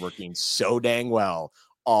 That was working so dang well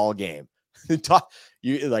all game.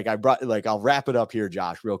 I'll wrap it up here,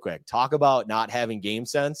 Josh, real quick. Talk about not having game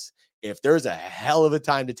sense. If there's a hell of a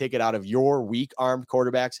time to take it out of your weak armed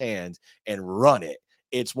quarterback's hands and run it,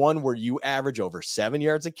 it's one where you average over 7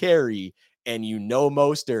 yards a carry. And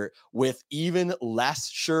Mostert with even less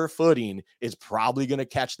sure footing is probably going to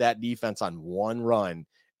catch that defense on one run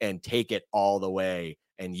and take it all the way.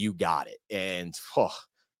 And you got it. And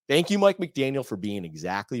thank you, Mike McDaniel, for being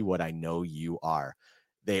exactly what I know you are.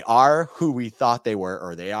 They are who we thought they were,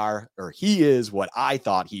 or he is what I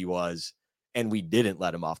thought he was. And we didn't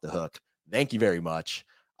let him off the hook. Thank you very much.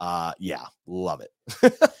 Love it.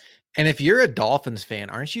 And if you're a Dolphins fan,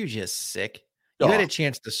 aren't you just sick? You had a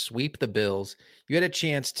chance to sweep the Bills. You had a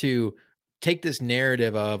chance to take this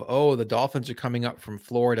narrative of, the Dolphins are coming up from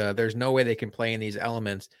Florida. There's no way they can play in these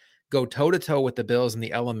elements. Go toe-to-toe with the Bills in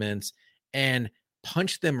the elements and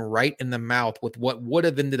punch them right in the mouth with what would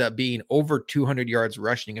have ended up being over 200 yards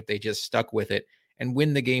rushing if they just stuck with it and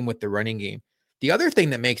win the game with the running game. The other thing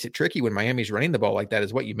that makes it tricky when Miami's running the ball like that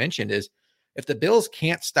is what you mentioned is if the Bills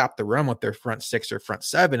can't stop the run with their front six or front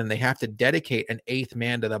seven, and they have to dedicate an eighth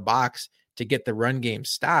man to the box to get the run game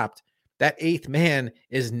stopped, that eighth man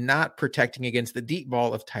is not protecting against the deep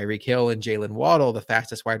ball of Tyreek Hill and Jalen Waddle, the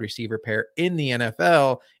fastest wide receiver pair in the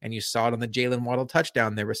NFL. And you saw it on the Jalen Waddle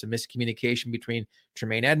touchdown. There was some miscommunication between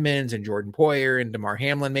Tremaine Edmonds and Jordan Poyer and DeMar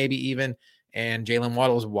Hamlin, maybe even, and Jalen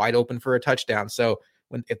Waddle is wide open for a touchdown. So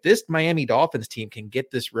if this Miami Dolphins team can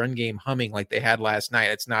get this run game humming like they had last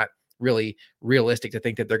night, it's not really realistic to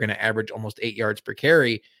think that they're going to average almost 8 yards per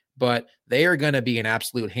carry, but they are going to be an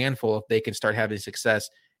absolute handful if they can start having success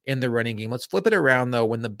in the running game. Let's flip it around though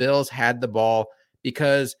when the Bills had the ball,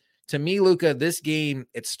 because to me, Luka, this game,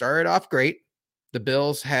 it started off great. The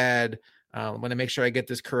Bills had, I'm going to make sure I get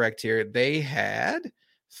this correct here. They had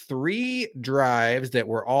 3 drives that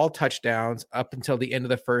were all touchdowns up until the end of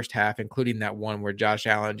the first half, including that one where Josh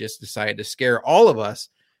Allen just decided to scare all of us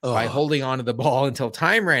by holding on to the ball until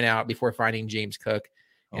time ran out before finding James Cook.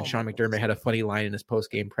 And Sean McDermott had a funny line in his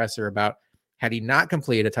post-game presser about, had he not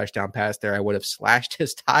completed a touchdown pass there, I would have slashed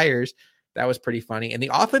his tires. That was pretty funny. And the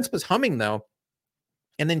offense was humming, though.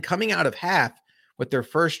 And then coming out of half with their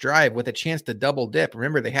first drive with a chance to double dip.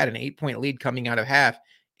 Remember, they had an 8-point lead coming out of half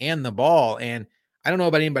and the ball. And I don't know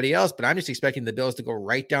about anybody else, but I'm just expecting the Bills to go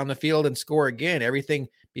right down the field and score again. Everything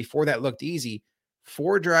before that looked easy.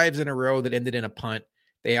 4 drives in a row that ended in a punt.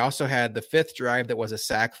 They also had the 5th drive that was a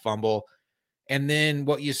sack fumble. And then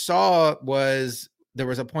what you saw was there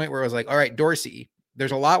was a point where it was like, all right, Dorsey,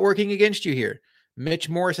 there's a lot working against you here. Mitch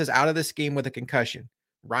Morse is out of this game with a concussion.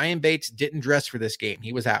 Ryan Bates didn't dress for this game.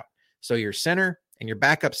 He was out. So your center and your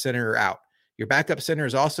backup center are out. Your backup center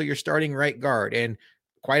is also your starting right guard. And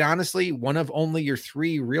quite honestly, one of only your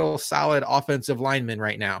 3 real solid offensive linemen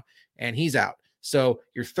right now. And he's out. So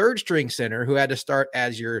your third string center, who had to start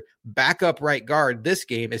as your backup right guard this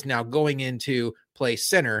game, is now going into play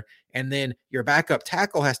center. And then your backup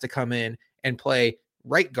tackle has to come in and play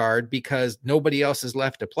right guard because nobody else is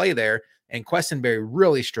left to play there. And Quessenberry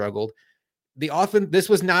really struggled. This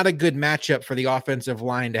was not a good matchup for the offensive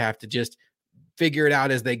line to have to just figure it out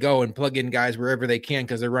as they go and plug in guys wherever they can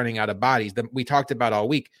because they're running out of bodies. We talked about all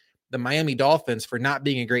week, the Miami Dolphins, for not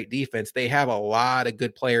being a great defense, they have a lot of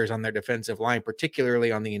good players on their defensive line,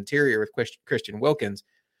 particularly on the interior with Christian Wilkins.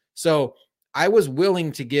 So I was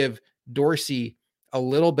willing to give Dorsey a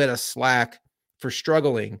little bit of slack for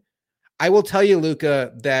struggling. I will tell you,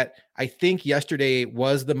 Luka, that I think yesterday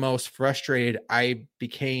was the most frustrated I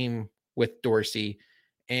became with Dorsey.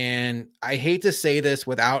 And I hate to say this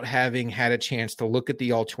without having had a chance to look at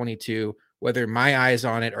the all-22, whether my eyes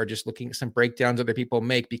on it or just looking at some breakdowns other people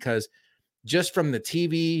make, because just from the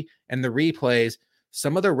TV and the replays,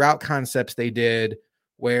 some of the route concepts they did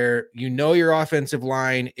where your offensive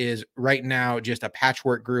line is right now just a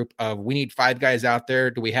patchwork group of, we need 5 guys out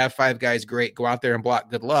there. Do we have 5 guys? Great. Go out there and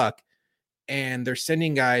block. Good luck. And they're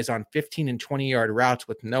sending guys on 15 and 20-yard routes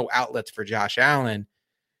with no outlets for Josh Allen.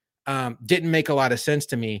 Didn't make a lot of sense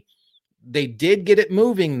to me. They did get it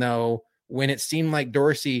moving, though, when it seemed like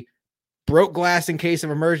Dorsey broke glass in case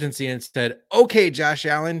of emergency and said, okay, Josh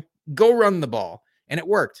Allen, go run the ball. And it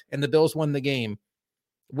worked, and the Bills won the game.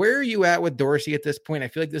 Where are you at with Dorsey at this point? I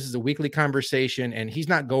feel like this is a weekly conversation, and he's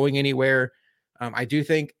not going anywhere. I do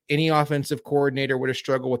think any offensive coordinator would have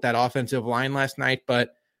struggled with that offensive line last night,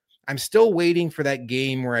 but I'm still waiting for that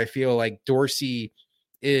game where I feel like Dorsey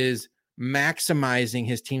is maximizing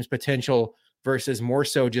his team's potential versus more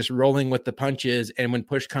so just rolling with the punches. And when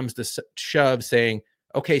push comes to shove, saying,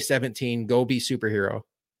 okay, 17, go be superhero.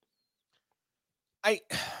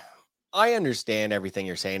 I understand everything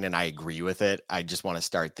you're saying, and I agree with it. I just want to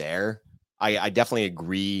start there. I definitely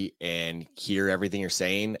agree and hear everything you're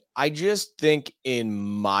saying. I just think, in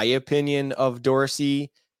my opinion of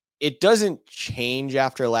Dorsey, it doesn't change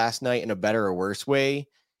after last night in a better or worse way.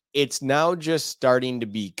 It's now just starting to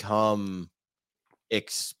become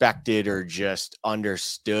expected or just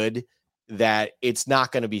understood that it's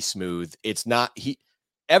not going to be smooth. It's not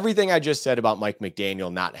everything I just said about Mike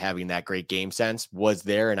McDaniel not having that great game sense was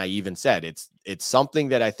there. And I even said, it's something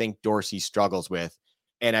that I think Dorsey struggles with.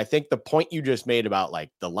 And I think the point you just made about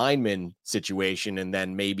like the lineman situation and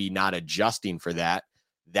then maybe not adjusting for that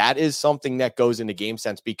is something that goes into game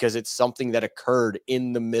sense because it's something that occurred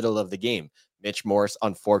in the middle of the game. Mitch Morse,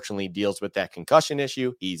 unfortunately, deals with that concussion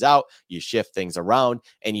issue. He's out. You shift things around,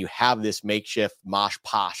 and you have this makeshift mosh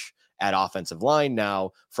posh at offensive line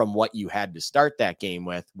now from what you had to start that game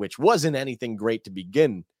with, which wasn't anything great to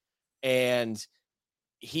begin. And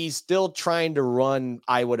he's still trying to run,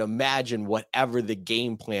 I would imagine, whatever the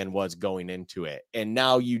game plan was going into it. And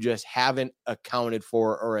now you just haven't accounted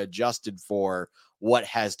for or adjusted for what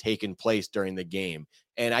has taken place during the game.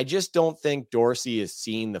 And I just don't think Dorsey is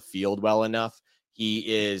seeing the field well enough. He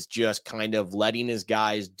is just kind of letting his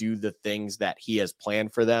guys do the things that he has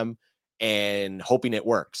planned for them and hoping it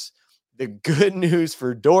works. The good news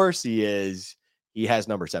for Dorsey is he has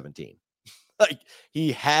number 17. Like,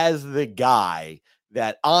 he has the guy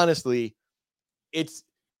that, honestly,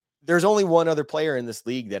 there's only one other player in this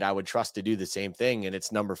league that I would trust to do the same thing, and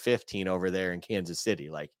it's number 15 over there in Kansas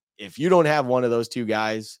City. Like, if you don't have one of those two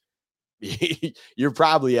guys, you're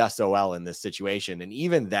probably SOL in this situation. And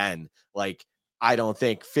even then, like, I don't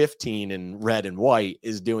think 15 in red and white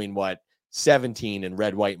is doing what 17 in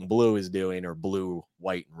red, white, and blue is doing, or blue,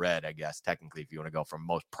 white, and red, I guess, technically, if you want to go from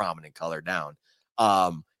most prominent color down.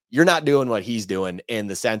 You're not doing what he's doing, in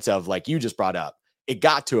the sense of, like you just brought up, it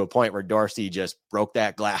got to a point where Dorsey just broke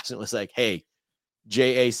that glass and was like, hey,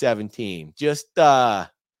 JA17, just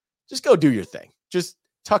go do your thing. Just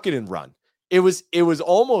tuck it and run. It was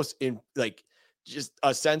almost in, like, just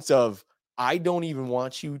a sense of, I don't even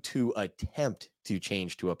want you to attempt to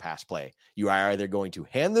change to a pass play. You are either going to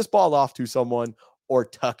hand this ball off to someone or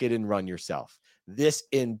tuck it and run yourself. This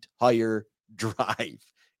entire drive,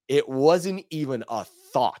 it wasn't even a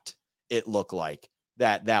thought. It looked like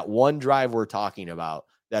that one drive we're talking about,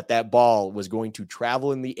 that ball was going to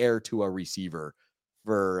travel in the air to a receiver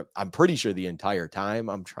for, I'm pretty sure, the entire time.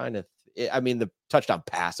 The touchdown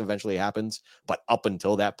pass eventually happens, but up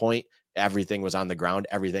until that point, everything was on the ground,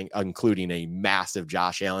 everything, including a massive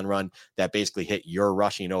Josh Allen run that basically hit your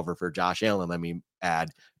rushing over for Josh Allen, let me add,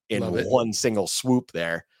 in one single swoop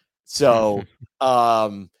there. So,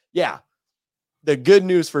 yeah, the good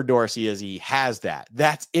news for Dorsey is he has that.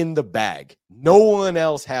 That's in the bag. No one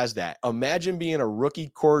else has that. Imagine being a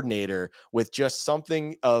rookie coordinator with just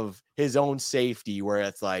something of his own safety, where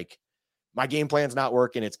it's like, my game plan's not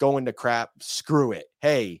working, it's going to crap. Screw it.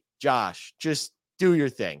 Hey, Josh, just do your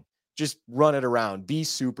thing. Just run it around. Be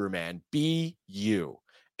Superman. Be you.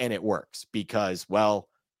 And it works because, well,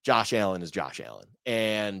 Josh Allen is Josh Allen.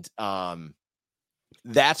 And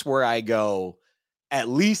that's where I go, at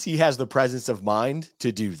least he has the presence of mind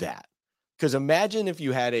to do that. Because imagine if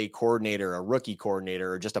you had a coordinator, a rookie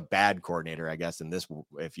coordinator, or just a bad coordinator, I guess, in this,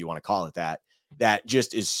 if you want to call it that, that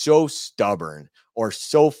just is so stubborn or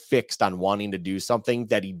so fixed on wanting to do something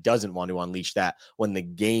that he doesn't want to unleash that when the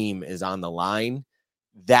game is on the line.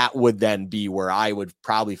 That would then be where I would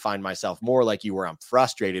probably find myself more like you, where I'm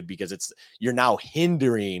frustrated because you're now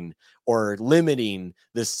hindering or limiting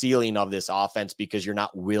the ceiling of this offense because you're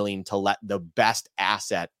not willing to let the best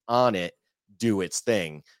asset on it do its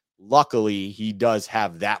thing. Luckily, he does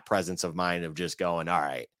have that presence of mind of just going, all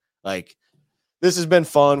right, like, this has been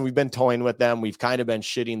fun. We've been toying with them. We've kind of been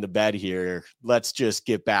shitting the bed here. Let's just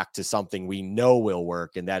get back to something we know will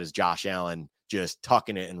work. And that is Josh Allen just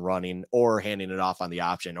tucking it and running, or handing it off on the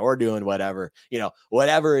option, or doing whatever,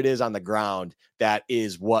 whatever it is on the ground. That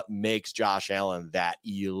is what makes Josh Allen that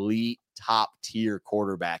elite top tier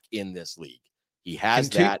quarterback in this league. He has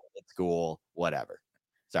that at school, whatever.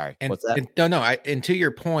 Sorry. What's that? And to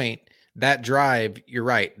your point, that drive, you're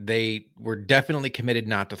right. They were definitely committed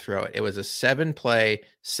not to throw it. It was a 7-play,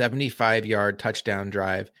 75-yard touchdown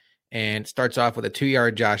drive, and starts off with a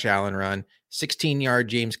 2-yard Josh Allen run, 16-yard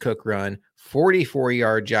James Cook run,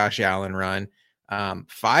 44-yard Josh Allen run,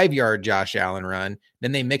 5-yard Josh Allen run.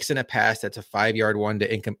 Then they mix in a pass that's a 5-yard one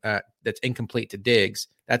that's incomplete to Diggs.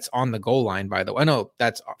 That's on the goal line, by the way. No,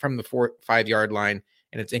 that's from the 5-yard line,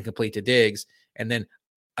 and it's incomplete to Diggs. And then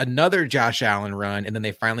another Josh Allen run, and then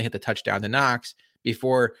they finally hit the touchdown to Knox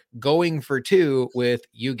before going for 2 with,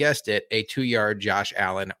 you guessed it, a 2-yard Josh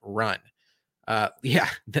Allen run.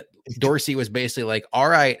 Dorsey was basically like, all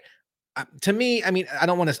right. To me, I mean, I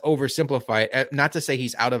don't want to oversimplify it. Not to say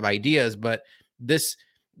he's out of ideas, but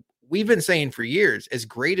we've been saying for years, as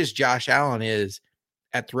great as Josh Allen is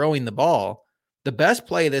at throwing the ball, the best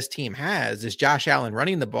play this team has is Josh Allen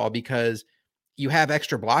running the ball, because you have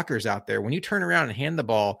extra blockers out there. When you turn around and hand the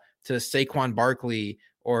ball to Saquon Barkley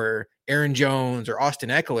or Aaron Jones or Austin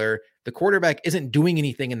Eckler, the quarterback isn't doing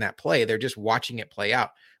anything in that play. They're just watching it play out.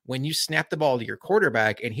 When you snap the ball to your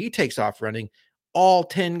quarterback and he takes off running, all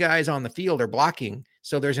 10 guys on the field are blocking.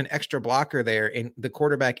 So there's an extra blocker there. And the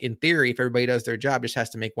quarterback, in theory, if everybody does their job, just has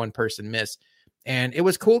to make one person miss. And it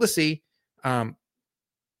was cool to see. Let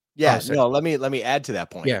me add to that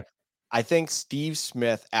point. Yeah. I think Steve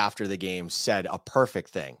Smith after the game said a perfect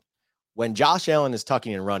thing. When Josh Allen is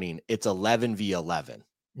tucking and running, it's 11v11.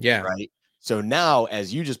 Yeah. Right. So now,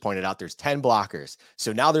 as you just pointed out, there's 10 blockers.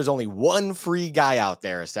 So now there's only one free guy out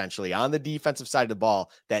there, essentially, on the defensive side of the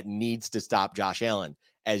ball that needs to stop Josh Allen.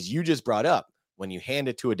 As you just brought up, when you hand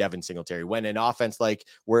it to a Devin Singletary, when an offense like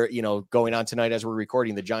we're, going on tonight as we're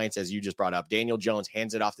recording, the Giants, as you just brought up, Daniel Jones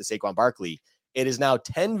hands it off to Saquon Barkley. It is now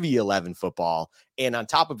 10v11 football. And on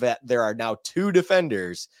top of that, there are now two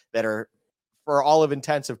defenders that are, for all of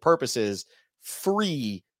intensive purposes,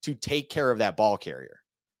 free to take care of that ball carrier,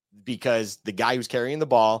 because the guy who's carrying the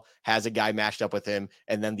ball has a guy matched up with him.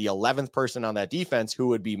 And then the 11th person on that defense, who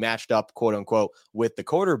would be matched up, quote unquote, with the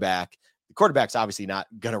quarterback. The quarterback's obviously not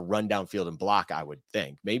going to run downfield and block, I would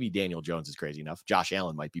think. Maybe Daniel Jones is crazy enough. Josh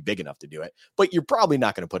Allen might be big enough to do it, but you're probably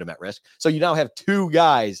not going to put him at risk. So you now have two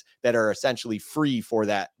guys that are essentially free for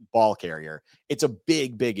that ball carrier. It's a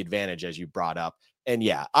big, big advantage, as you brought up. And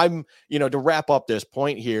yeah, I'm, to wrap up this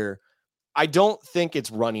point here, I don't think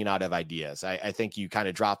it's running out of ideas. I think you kind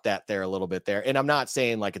of dropped that there a little bit there. And I'm not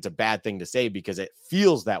saying like it's a bad thing to say, because it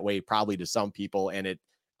feels that way probably to some people. And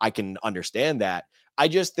I can understand that. I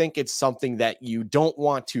just think it's something that you don't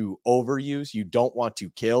want to overuse. You don't want to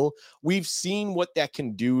kill. We've seen what that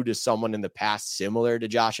can do to someone in the past, similar to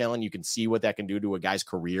Josh Allen. You can see what that can do to a guy's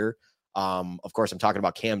career. Of course, I'm talking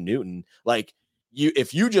about Cam Newton. Like,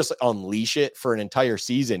 if you just unleash it for an entire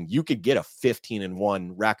season, you could get a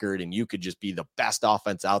 15-1 record, and you could just be the best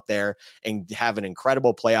offense out there and have an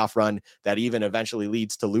incredible playoff run that even eventually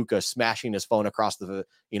leads to Luka smashing his phone across the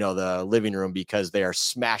living room because they are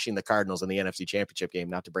smashing the Cardinals in the NFC Championship game.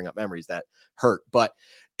 Not to bring up memories that hurt, but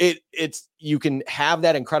it's you can have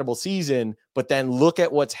that incredible season, but then look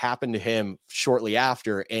at what's happened to him shortly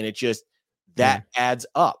after, and it just that adds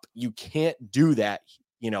up. You can't do that,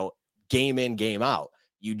 game in, game out.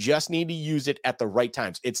 You just need to use it at the right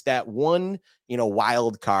times. It's that one,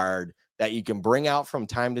 wild card that you can bring out from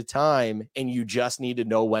time to time, and you just need to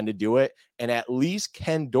know when to do it. And at least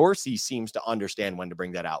Ken Dorsey seems to understand when to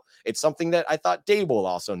bring that out. It's something that I thought Dable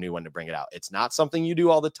also knew when to bring it out. It's not something you do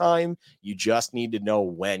all the time. You just need to know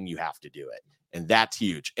when you have to do it. And that's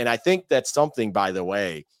huge. And I think that's something, by the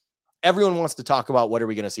way, everyone wants to talk about what are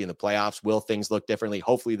we going to see in the playoffs? Will things look differently?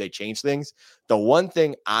 Hopefully they change things. The one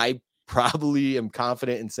thing I probably am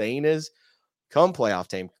confident in saying is, come playoff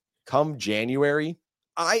time, come January,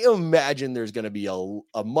 I imagine there's going to be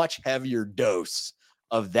a much heavier dose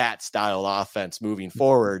of that style offense moving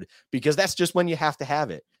forward, because that's just when you have to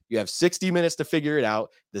have it. You have 60 minutes to figure it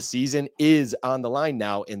out. The season is on the line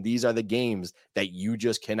now, and these are the games that you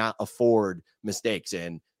just cannot afford mistakes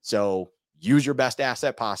in. So use your best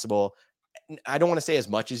asset possible. I don't want to say as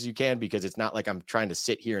much as you can, because it's not like I'm trying to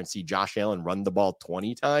sit here and see Josh Allen run the ball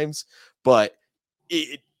 20 times. But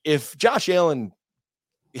if Josh Allen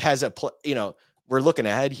has we're looking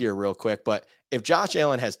ahead here real quick, but if Josh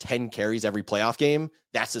Allen has 10 carries every playoff game,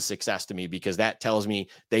 that's a success to me, because that tells me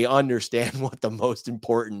they understand what the most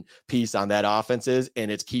important piece on that offense is,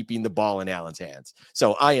 and it's keeping the ball in Allen's hands.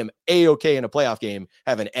 So I am A-okay in a playoff game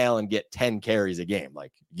having Allen get 10 carries a game.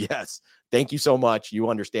 Like, yes, thank you so much. You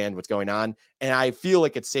understand what's going on. And I feel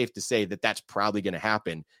like it's safe to say that that's probably going to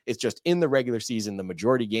happen. It's just in the regular season, the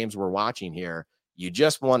majority games we're watching here, you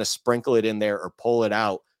just want to sprinkle it in there or pull it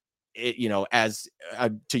out. As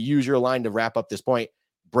to use your line to wrap up this point,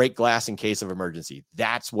 break glass in case of emergency.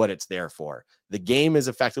 That's what it's there for. The game is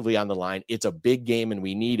effectively on the line. It's a big game and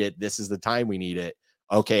we need it. This is the time we need it.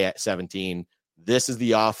 Okay, at 17, this is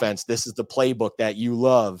the offense. This is the playbook that you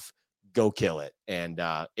love. Go kill it. And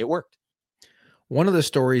it worked. One of the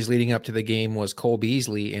stories leading up to the game was Cole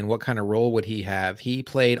Beasley and what kind of role would he have. He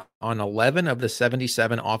played on 11 of the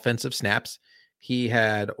 77 offensive snaps. He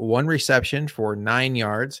had one reception for 9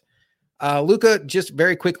 yards. Luka, just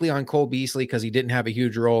very quickly on Cole Beasley, because he didn't have a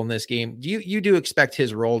huge role in this game. You do expect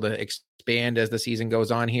his role to expand as the season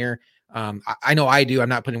goes on here? I know I do. I'm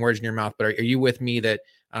not putting words in your mouth, but are you with me that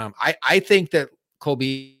I think that Cole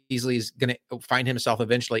Beasley is going to find himself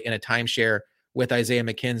eventually in a timeshare with Isaiah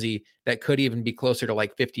McKenzie that could even be closer to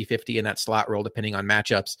like 50-50 in that slot role, depending on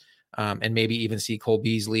matchups, and maybe even see Cole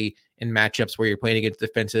Beasley in matchups where you're playing against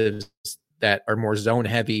defensives that are more zone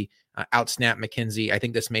heavy, outsnap McKenzie. I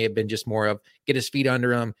think this may have been just more of get his feet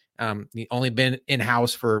under him. He only been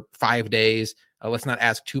in-house for 5 days. Let's not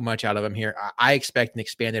ask too much out of him here. I expect an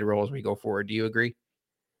expanded role as we go forward. Do you agree?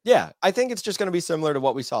 Yeah, I think it's just going to be similar to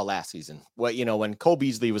what we saw last season. When Cole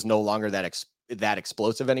Beasley was no longer that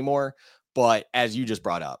explosive anymore. But as you just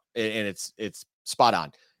brought up, and it's spot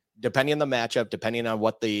on. Depending on the matchup, depending on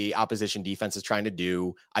what the opposition defense is trying to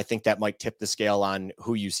do, I think that might tip the scale on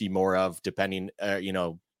who you see more of, depending,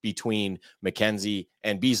 between McKenzie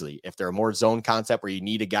and Beasley. If they're a more zone concept where you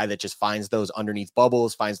need a guy that just finds those underneath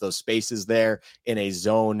bubbles, finds those spaces there in a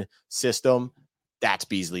zone system, that's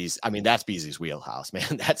Beasley's wheelhouse,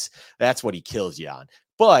 man. That's what he kills you on.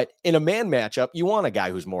 But in a man matchup, you want a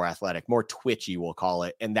guy who's more athletic, more twitchy, we'll call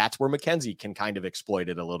it. And that's where McKenzie can kind of exploit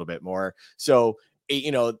it a little bit more. So,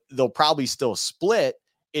 they'll probably still split.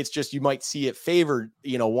 It's just you might see it favored,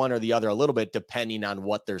 one or the other a little bit, depending on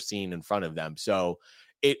what they're seeing in front of them. So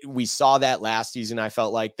we saw that last season. I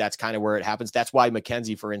felt like that's kind of where it happens. That's why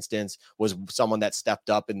McKenzie, for instance, was someone that stepped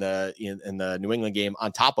up in the New England game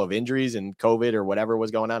on top of injuries and COVID or whatever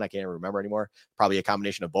was going on. I can't remember anymore. Probably a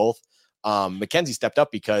combination of both. McKenzie stepped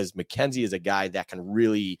up because McKenzie is a guy that can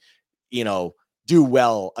really, do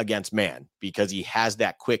well against man because he has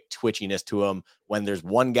that quick twitchiness to him. When there's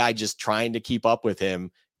one guy just trying to keep up with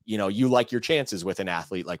him, you like your chances with an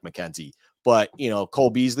athlete like McKenzie. But, Cole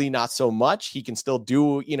Beasley, not so much. He can still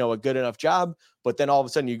do, a good enough job. But then all of a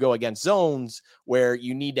sudden you go against zones where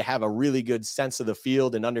you need to have a really good sense of the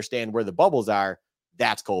field and understand where the bubbles are.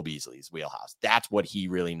 That's Cole Beasley's wheelhouse. That's what he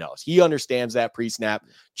really knows. He understands that pre-snap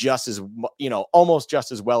just as, almost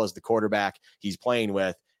just as well as the quarterback he's playing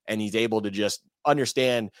with. And he's able to just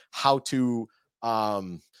understand how to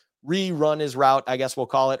rerun his route, I guess we'll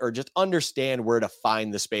call it, or just understand where to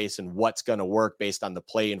find the space and what's going to work based on the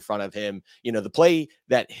play in front of him, the play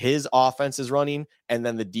that his offense is running, and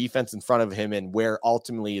then the defense in front of him, and where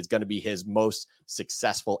ultimately is going to be his most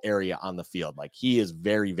successful area on the field. Like, he is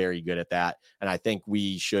very, very good at that. And I think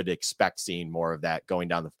we should expect seeing more of that going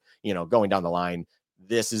down the line.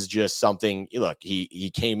 This is just something, look,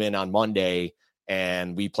 he came in on Monday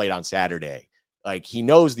and we played on Saturday. Like, he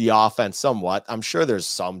knows the offense somewhat. I'm sure there's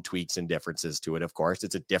some tweaks and differences to it. Of course,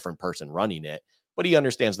 it's a different person running it, but he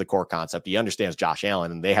understands the core concept. He understands Josh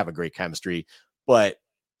Allen, and they have a great chemistry. But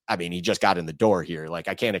I mean, he just got in the door here. Like,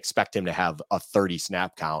 I can't expect him to have a 30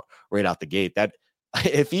 snap count right out the gate. That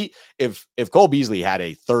if Cole Beasley had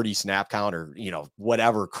a 30 snap count, or,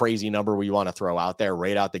 whatever crazy number we want to throw out there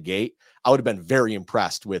right out the gate, I would have been very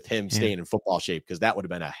impressed with him staying in football shape, because that would have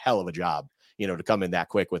been a hell of a job, to come in that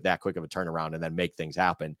quick with that quick of a turnaround and then make things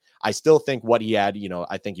happen. I still think what he had,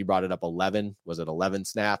 I think you brought it up, 11, was it 11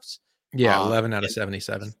 snaps? Yeah. 11 out of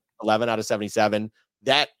 77. 11 out of 77.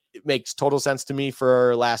 That makes total sense to me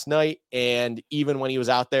for last night. And even when he was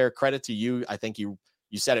out there, credit to you. I think you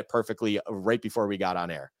said it perfectly right before we got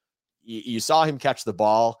on air. You saw him catch the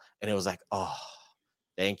ball and it was like, oh,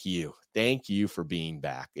 thank you. Thank you for being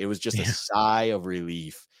back. It was just a sigh of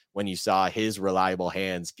relief when you saw his reliable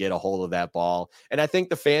hands get a hold of that ball. And I think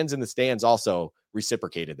the fans in the stands also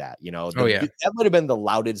reciprocated that, that might have been the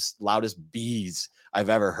loudest bees I've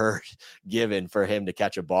ever heard given for him to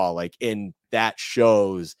catch a ball. And that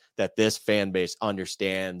shows that this fan base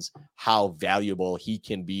understands how valuable he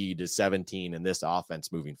can be to 17 in this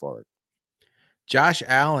offense moving forward. Josh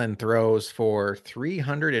Allen throws for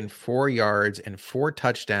 304 yards and 4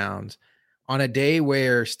 touchdowns on a day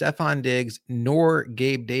where Stephon Diggs nor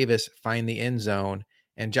Gabe Davis find the end zone,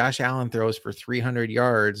 and Josh Allen throws for 300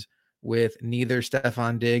 yards with neither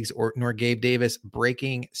Stephon Diggs nor Gabe Davis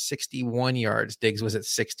breaking 61 yards. Diggs was at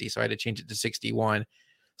 60, so I had to change it to 61.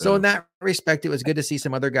 So in that respect, it was good to see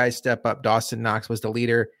some other guys step up. Dawson Knox was the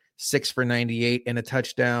leader, 6 for 98 and a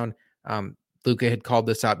touchdown. Luka had called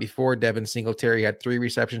this out before. Devin Singletary had 3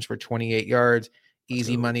 receptions for 28 yards.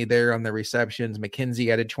 Easy money there on the receptions.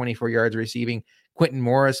 McKenzie added 24 yards receiving. Quentin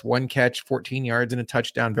Morris, 1 catch, 14 yards and a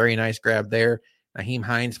touchdown. Very nice grab there. Naheem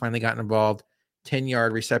Hines finally got involved.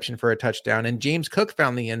 10-yard reception for a touchdown. And James Cook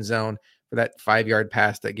found the end zone for that 5-yard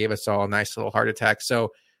pass that gave us all a nice little heart attack.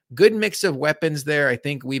 So good mix of weapons there. I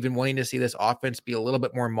think we've been wanting to see this offense be a little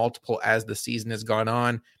bit more multiple as the season has gone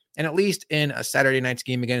on. And at least in a Saturday night's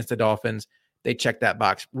game against the Dolphins, they check that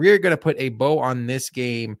box. We're going to put a bow on this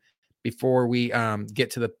game before we get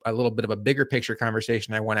to a little bit of a bigger picture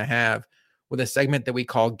conversation I want to have with a segment that we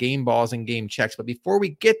call Game Balls and Game Checks. But before we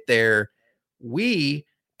get there, we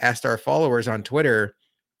asked our followers on Twitter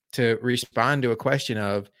to respond to a question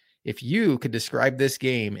of, if you could describe this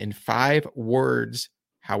game in 5 words,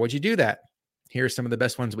 how would you do that? Here's some of the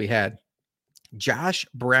best ones we had. Josh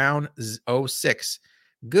Brown 06.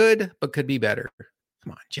 Good, but could be better.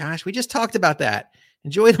 Come on, Josh. We just talked about that.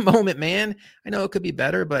 Enjoy the moment, man. I know it could be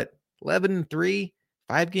better, but 11-3,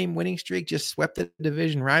 5-game winning streak, just swept the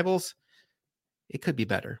division rivals. It could be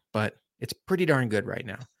better, but it's pretty darn good right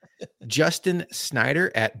now. Justin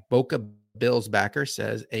Snyder at Boca Bills backer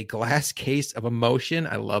says, a glass case of emotion.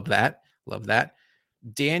 I love that. Love that.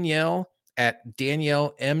 Danielle at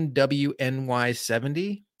Danielle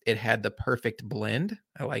MWNY70. It had the perfect blend.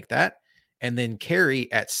 I like that. and then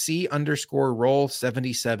Carey at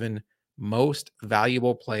C_roll77, most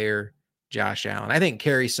valuable player, Josh Allen. I think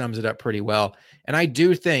Carey sums it up pretty well. And I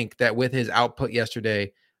do think that with his output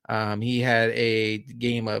yesterday, he had a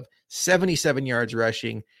game of 77 yards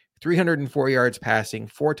rushing, 304 yards passing,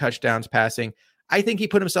 4 touchdowns passing. I think he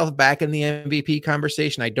put himself back in the MVP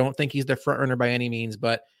conversation. I don't think he's the front runner by any means,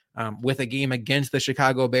 but with a game against the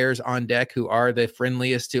Chicago Bears on deck, who are the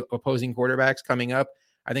friendliest to opposing quarterbacks coming up,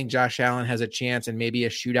 I think Josh Allen has a chance, and maybe a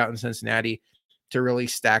shootout in Cincinnati, to really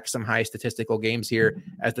stack some high statistical games here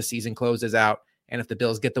as the season closes out. And if the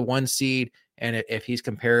Bills get the 1 seed, and if he's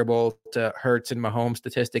comparable to Hurts and Mahomes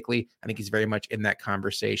statistically, I think he's very much in that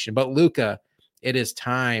conversation. But Luka, it is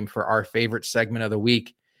time for our favorite segment of the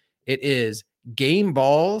week. It is game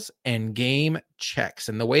balls and game checks.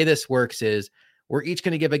 And the way this works is we're each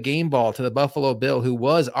going to give a game ball to the Buffalo Bill, who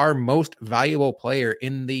was our most valuable player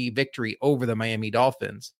in the victory over the Miami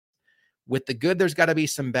Dolphins. With the good, there's got to be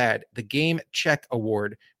some bad. The game check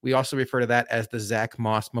award, we also refer to that as the Zach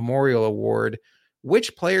Moss Memorial Award.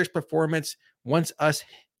 Which player's performance wants us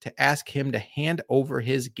to ask him to hand over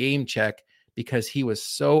his game check because he was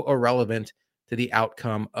so irrelevant to the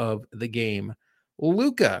outcome of the game?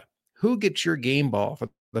 Luka, who gets your game ball for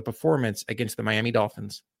the performance against the Miami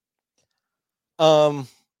Dolphins? I'll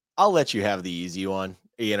let you have the easy one.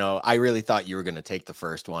 You know, I really thought you were going to take the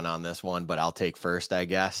first one on this one, but I'll take first, I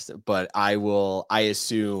guess. But I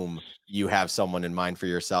assume you have someone in mind for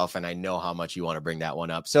yourself, and I know how much you want to bring that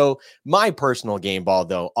one up. So my personal game ball,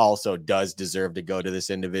 though, also does deserve to go to this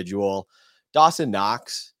individual. Dawson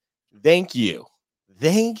Knox, thank you.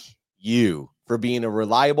 Thank you for being a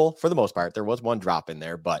reliable, for the most part. There was one drop in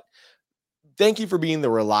there, but thank you for being the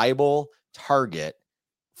reliable target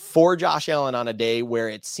for Josh Allen on a day where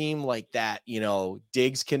it seemed like that,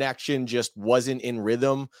 Diggs connection just wasn't in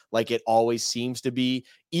rhythm like it always seems to be.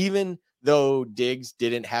 Even though Diggs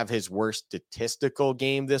didn't have his worst statistical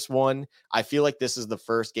game this one, I feel like this is the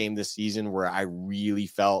first game this season where I really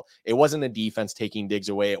felt it wasn't a defense taking Diggs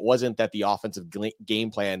away. It wasn't that the offensive game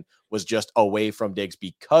plan was just away from Diggs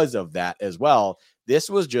because of that as well. This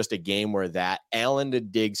was just a game where that Allen to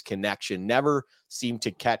Diggs connection never seemed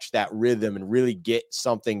to catch that rhythm and really get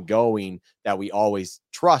something going that we always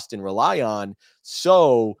trust and rely on.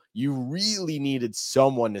 So you really needed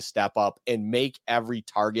someone to step up and make every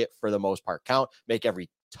target for the most part count, make every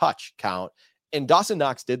touch count. And Dawson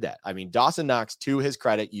Knox did that. I mean, Dawson Knox, to his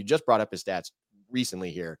credit, you just brought up his stats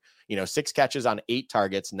recently here, 6 catches on 8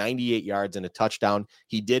 targets, 98 yards and a touchdown.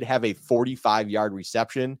 He did have a 45-yard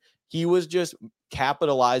reception. He was just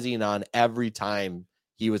capitalizing on every time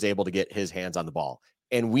he was able to get his hands on the ball.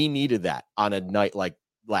 And we needed that on a night like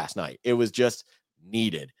last night. It was just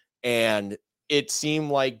needed. And it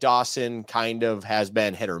seemed like Dawson kind of has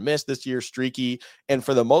been hit or miss this year, streaky. And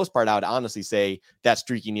for the most part, I would honestly say that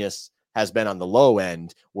streakiness has been on the low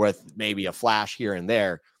end with maybe a flash here and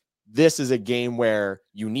there. This is a game where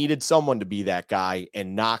you needed someone to be that guy.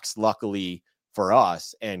 And Knox, luckily for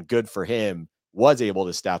us and good for him, was able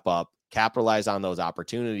to step up, capitalize on those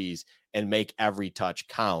opportunities, and make every touch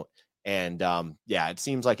count. And it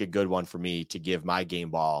seems like a good one for me to give my game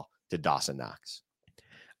ball to Dawson Knox.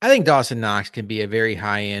 I think Dawson Knox can be a very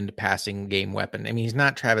high-end passing game weapon. I mean, he's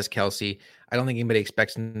not Travis Kelce. I don't think anybody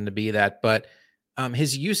expects him to be that, but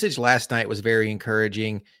his usage last night was very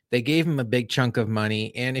encouraging. They gave him a big chunk of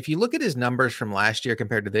money. And if you look at his numbers from last year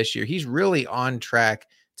compared to this year, he's really on track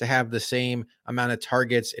to have the same amount of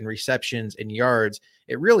targets and receptions and yards.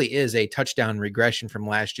 It really is a touchdown regression from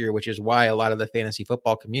last year, which is why a lot of the fantasy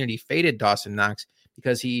football community faded Dawson Knox,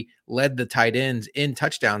 because he led the tight ends in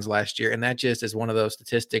touchdowns last year. And that just is one of those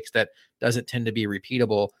statistics that doesn't tend to be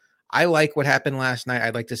repeatable. I like what happened last night.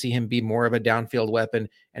 I'd like to see him be more of a downfield weapon.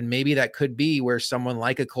 And maybe that could be where someone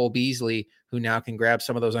like a Cole Beasley, who now can grab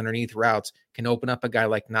some of those underneath routes, can open up a guy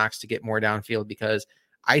like Knox to get more downfield, because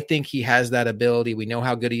I think he has that ability. We know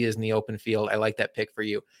how good he is in the open field. I like that pick for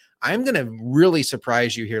you. I'm going to really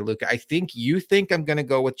surprise you here, Luka. I think you think I'm going to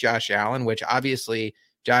go with Josh Allen, which obviously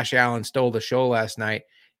Josh Allen stole the show last night,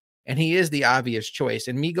 and he is the obvious choice.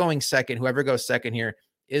 And me going second, whoever goes second here,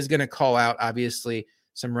 is going to call out, obviously,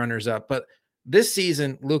 some runners up. But this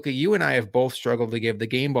season, Luka, you and I have both struggled to give the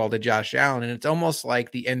game ball to Josh Allen, and it's almost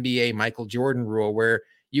like the NBA Michael Jordan rule, where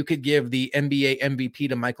you could give the NBA MVP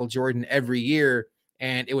to Michael Jordan every year,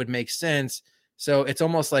 and it would make sense. So it's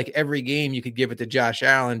almost like every game you could give it to Josh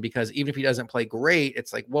Allen, because even if he doesn't play great,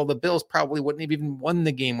 it's like, well, the Bills probably wouldn't have even won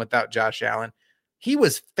the game without Josh Allen. He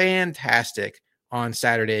was fantastic on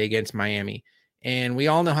Saturday against Miami, and we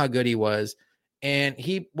all know how good he was. And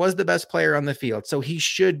he was the best player on the field, so he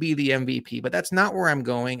should be the MVP. But that's not where I'm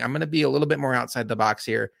going. I'm going to be a little bit more outside the box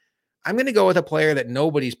here. I'm going to go with a player that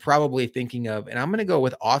nobody's probably thinking of, and I'm going to go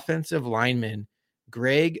with offensive lineman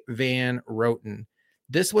Greg Van Roten.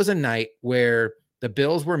 This was a night where the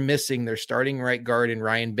Bills were missing their starting right guard in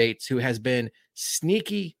Ryan Bates, who has been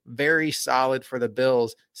sneaky, very solid for the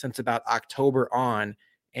Bills since about October on.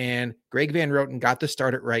 And Greg Van Roten got the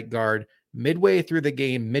start at right guard. Midway through the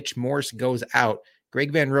game, Mitch Morse goes out.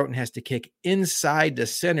 Greg Van Roten has to kick inside the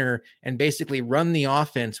center and basically run the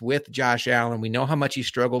offense with Josh Allen. We know how much he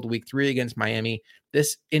struggled week 3 against Miami.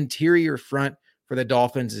 This interior front for the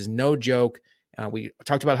Dolphins is no joke. We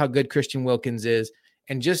talked about how good Christian Wilkins is.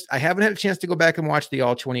 And I haven't had a chance to go back and watch the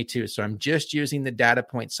all 22. So I'm just using the data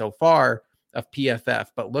points so far of PFF.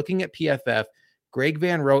 But looking at PFF, Greg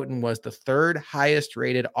Van Roten was the third highest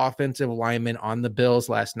rated offensive lineman on the Bills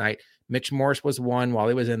last night. Mitch Morse was 1 while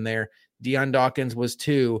he was in there. Deion Dawkins was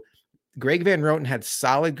 2. Greg Van Roten had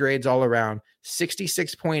solid grades all around,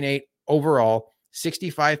 66.8 overall,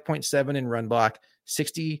 65.7 in run block,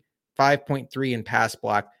 65.3 in pass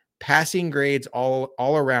block, passing grades all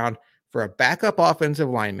around for a backup offensive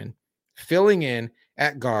lineman, filling in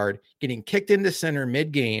at guard, getting kicked into center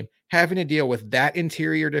mid-game, having to deal with that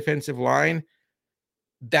interior defensive line.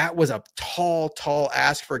 That was a tall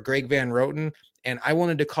ask for Greg Van Roten. And I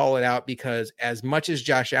wanted to call it out because as much as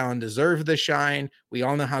Josh Allen deserves the shine, we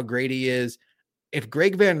all know how great he is. If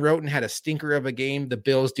Greg Van Roten had a stinker of a game, the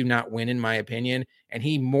Bills do not win, in my opinion. And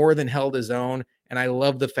he more than held his own. And I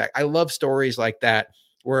love stories like that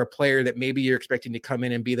where a player that maybe you're expecting to come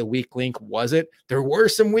in and be the weak link wasn't. There were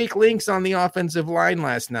some weak links on the offensive line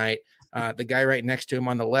last night. The guy right next to him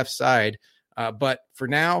on the left side. But for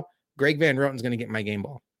now, Greg Van Roten's going to get my game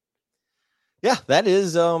ball. Yeah, that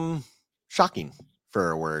is shocking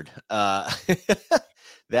for a word. I think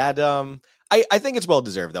it's well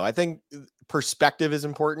deserved, though. I think perspective is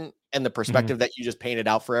important, and the perspective that you just painted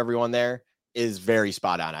out for everyone there is very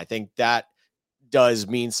spot on. I think that does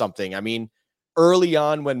mean something. I mean, early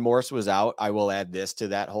on when Morse was out, I will add this to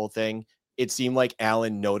that whole thing. It seemed like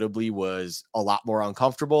Allen notably was a lot more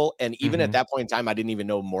uncomfortable. And even at that point in time, I didn't even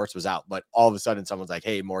know Morse was out. But all of a sudden, someone's like,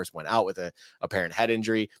 hey, Morse went out with a apparent head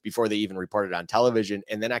injury before they even reported on television.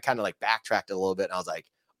 And then I kind of like backtracked a little bit. And I was like,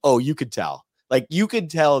 oh, you could tell. Like, you could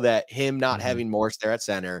tell that him not having Morse there at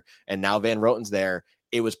center and now Van Roten's there,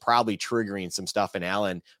 it was probably triggering some stuff in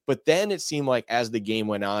Allen. But then it seemed like as the game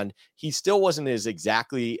went on, he still wasn't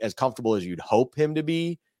exactly as comfortable as you'd hope him to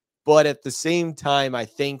be. But at the same time, I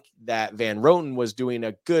think that Van Roten was doing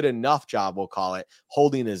a good enough job, we'll call it,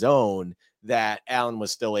 holding his own, that Allen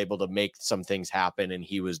was still able to make some things happen and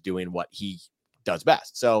he was doing what he does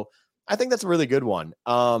best. So I think that's a really good one.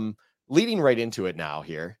 Leading right into it now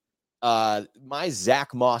here, my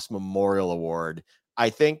Zach Moss Memorial Award.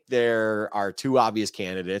 I think there are 2 obvious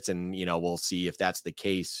candidates, and we'll see if that's the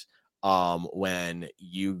case when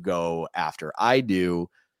you go after I do.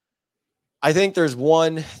 I think there's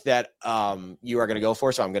one that you are going to go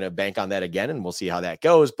for, so I'm going to bank on that again, and we'll see how that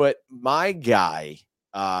goes. But my guy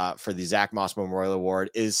for the Zach Moss Memorial Award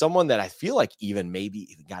is someone that I feel like even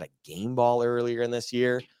got a game ball earlier in this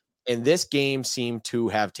year, and this game seemed to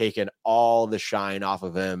have taken all the shine off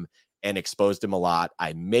of him and exposed him a lot.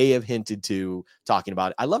 I may have hinted to talking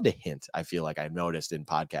about it. I love to hint. I feel like I've noticed in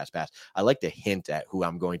podcast past, I like to hint at who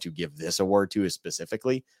I'm going to give this award to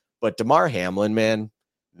specifically. But Damar Hamlin, man,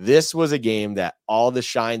 this was a game that all the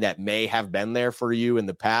shine that may have been there for you in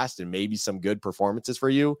the past and maybe some good performances for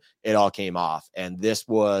you, it all came off. And this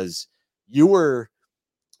was,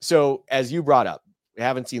 so as you brought up, we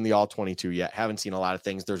haven't seen the all 22 yet, haven't seen a lot of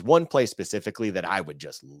things. There's one play specifically that I would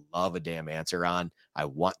just love a damn answer on. I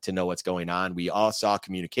want to know what's going on. We all saw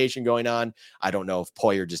communication going on. I don't know if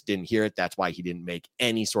Poyer just didn't hear it. That's why he didn't make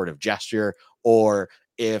any sort of gesture, or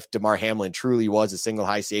if Damar Hamlin truly was a single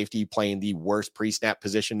high safety playing the worst pre-snap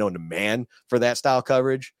position known to man for that style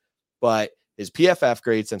coverage. But his PFF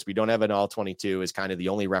grade, since we don't have an all 22, is kind of the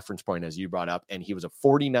only reference point, as you brought up. And he was a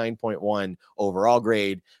 49.1 overall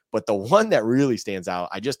grade. But the one that really stands out,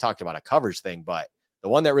 I just talked about a coverage thing, but the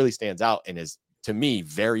one that really stands out and is, to me,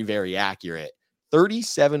 very, very accurate,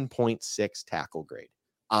 37.6 tackle grade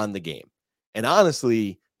on the game. And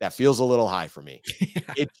honestly, that feels a little high for me.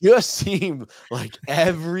 It just seemed like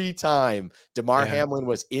every time Damar Hamlin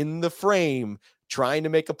was in the frame trying to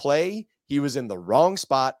make a play, he was in the wrong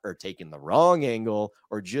spot or taking the wrong angle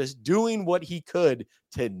or just doing what he could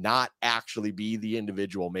to not actually be the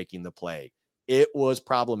individual making the play. It was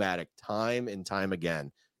problematic time and time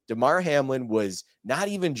again. Damar Hamlin was not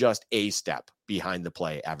even just a step behind the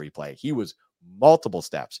play every play. He was multiple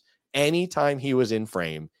steps. Anytime he was in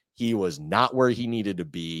frame, he was not where he needed to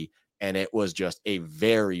be. And it was just a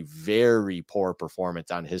very, very poor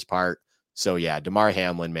performance on his part. So yeah, Damar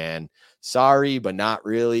Hamlin, man, sorry, but not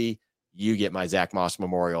really. You get my Zach Moss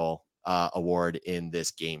Memorial Award in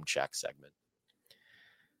this game check segment.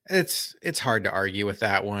 It's hard to argue with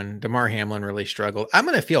that one. Damar Hamlin really struggled. I'm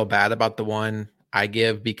going to feel bad about the one I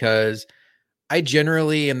give because I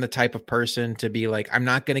generally am the type of person to be like, I'm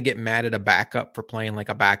not going to get mad at a backup for playing like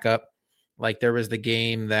a backup. Like there was the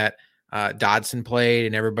game that Dodson played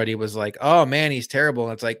and everybody was like, oh man, he's terrible.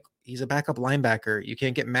 And it's like, he's a backup linebacker. You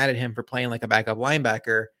can't get mad at him for playing like a backup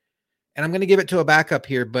linebacker. And I'm going to give it to a backup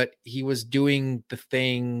here, but he was doing the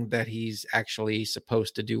thing that he's actually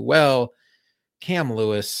supposed to do well. Cam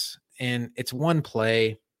Lewis, and it's one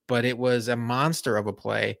play, but it was a monster of a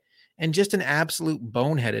play and just an absolute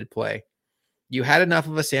boneheaded play. You had enough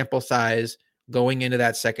of a sample size going into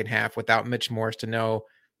that second half without Mitch Morse to know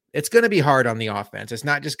it's going to be hard on the offense. It's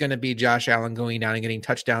not just going to be Josh Allen going down and getting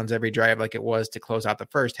touchdowns every drive like it was to close out the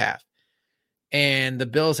first half. And the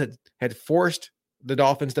Bills had forced the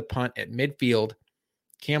Dolphins to punt at midfield.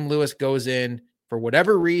 Cam Lewis goes in, for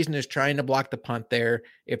whatever reason, is trying to block the punt there.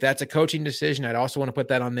 If that's a coaching decision, I'd also want to put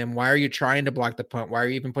that on them. Why are you trying to block the punt? Why are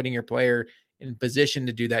you even putting your player in position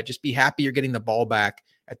to do that? Just be happy you're getting the ball back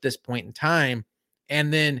at this point in time.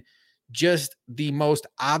 And then just the most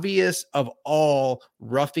obvious of all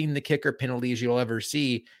roughing the kicker penalties you'll ever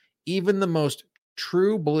see, even the most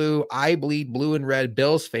true blue, I bleed blue and red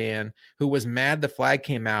Bills fan who was mad the flag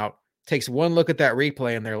came out takes one look at that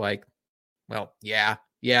replay and they're like, well, yeah,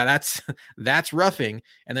 that's roughing.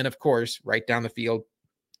 And then, of course, right down the field,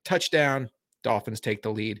 touchdown, Dolphins take the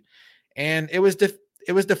lead. And it was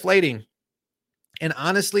deflating. And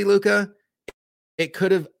honestly, Luka, it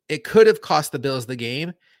could have cost the Bills the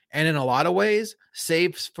game. And in a lot of ways,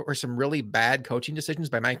 save for some really bad coaching decisions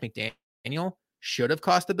by Mike McDaniel, should have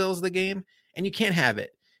cost the Bills the game. And you can't have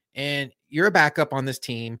it. And you're a backup on this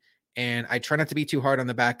team. And I try not to be too hard on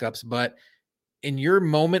the backups, but in your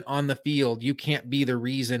moment on the field, you can't be the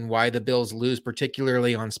reason why the Bills lose,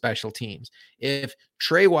 particularly on special teams. If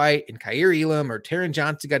Trey White and Kaiir Elam or Taron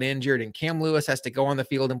Johnson got injured and Cam Lewis has to go on the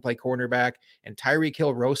field and play cornerback and Tyreek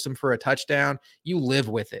Hill roasts him for a touchdown, you live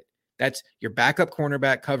with it. That's your backup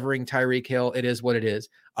cornerback covering Tyreek Hill. It is what it is.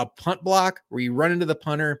 A punt block where you run into the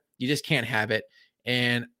punter, you just can't have it.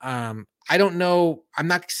 And I don't know. I'm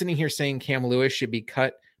not sitting here saying Cam Lewis should be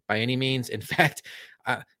cut by any means. In fact,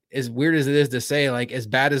 as weird as it is to say, like as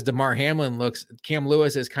bad as Damar Hamlin looks, Cam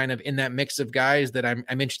Lewis is kind of in that mix of guys that I'm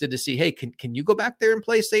interested to see. Hey, can you go back there and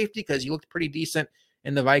play safety? Because you looked pretty decent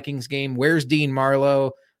in the Vikings game. Where's Dean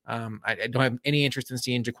Marlowe? I don't have any interest in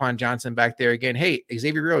seeing Jaquan Johnson back there again. Hey,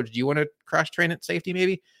 Xavier Rhodes, do you want to cross train at safety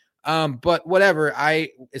maybe? But whatever.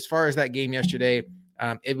 As far as that game yesterday,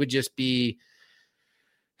 it would just be,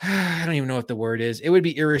 I don't even know what the word is. It would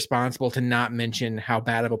be irresponsible to not mention how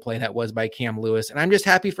bad of a play that was by Cam Lewis. And I'm just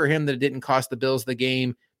happy for him that it didn't cost the Bills the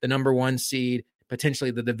game, the number one seed, potentially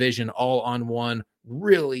the division, all on one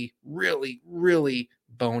really, really, really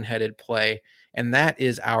boneheaded play. And that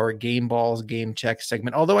is our Game Balls Game Check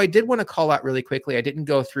segment. Although I did want to call out really quickly, I didn't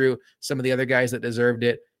go through some of the other guys that deserved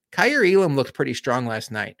it. Kaiir Elam looked pretty strong last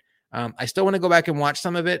night. I still want to go back and watch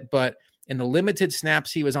some of it, but in the limited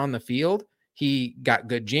snaps he was on the field, he got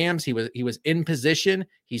good jams. He was in position.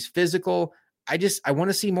 He's physical. I want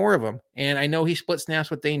to see more of him. And I know he split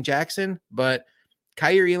snaps with Dane Jackson, but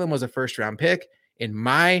Kaiir Elam was a first round pick. In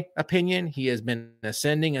my opinion, he has been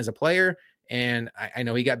ascending as a player. And I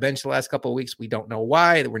know he got benched the last couple of weeks. We don't know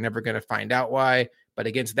why. We're never going to find out why. But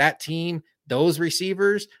against that team, those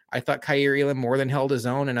receivers, I thought Kaiir Elam more than held his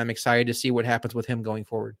own. And I'm excited to see what happens with him going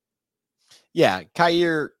forward. Yeah,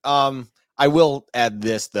 Kaiir, I will add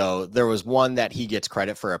this, though. There was one that he gets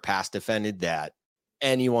credit for a pass defended that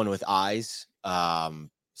anyone with eyes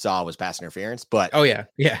saw was pass interference. But oh, yeah.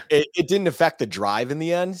 It didn't affect the drive in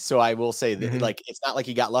the end. So I will say that like it's not like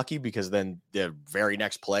he got lucky, because then the very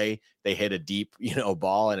next play they hit a deep,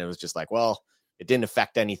 ball, and it was just like, well, it didn't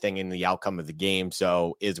affect anything in the outcome of the game.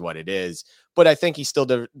 So is what it is. But I think he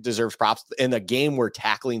still deserves props. In the game where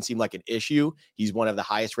tackling seemed like an issue, he's one of the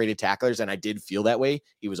highest rated tacklers, and I did feel that way.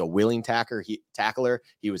 He was a willing tackler.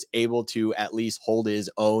 He was able to at least hold his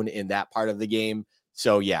own in that part of the game.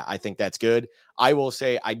 So, yeah, I think that's good. I will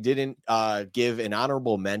say I didn't give an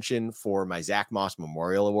honorable mention for my Zach Moss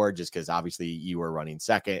Memorial Award, just because obviously you were running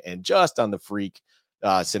second, and just on the freak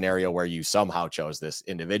scenario where you somehow chose this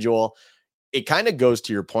individual. It kind of goes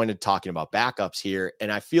to your point of talking about backups here.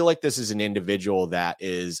 And I feel like this is an individual that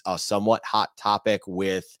is a somewhat hot topic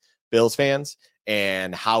with Bills fans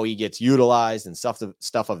and how he gets utilized and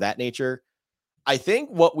stuff of that nature. I think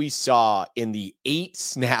what we saw in the 8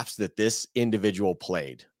 snaps that this individual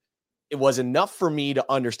played, it was enough for me to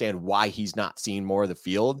understand why he's not seeing more of the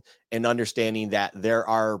field, and understanding that there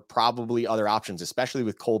are probably other options, especially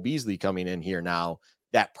with Cole Beasley coming in here now,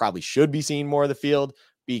 that probably should be seeing more of the field,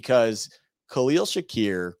 because Khalil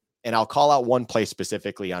Shakir, and I'll call out one play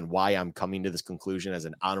specifically on why I'm coming to this conclusion as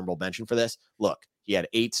an honorable mention for this. Look, he had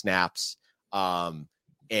 8 snaps.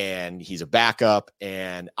 And he's a backup,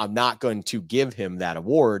 and I'm not going to give him that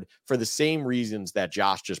award for the same reasons that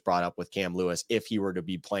Josh just brought up with Cam Lewis, if he were to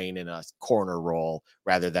be playing in a corner role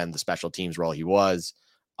rather than the special teams role he was.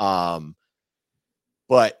 But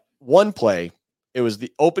one play, it was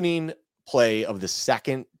the opening play of the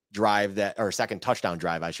second touchdown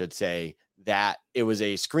drive, I should say, that it was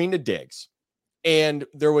a screen to Diggs. And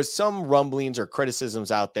there was some rumblings or criticisms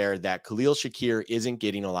out there that Khalil Shakir isn't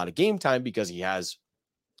getting a lot of game time because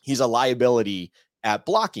he's a liability at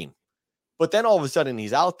blocking. But then all of a sudden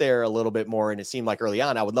he's out there a little bit more. And it seemed like early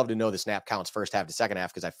on, I would love to know the snap counts first half to second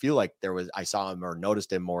half, because I feel like I saw him or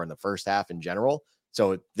noticed him more in the first half in general.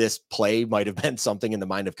 So this play might have been something in the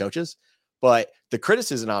mind of coaches, but the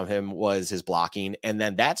criticism of him was his blocking. And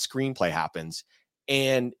then that screenplay happens,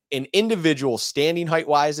 and an individual standing height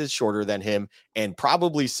wise is shorter than him and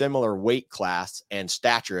probably similar weight class and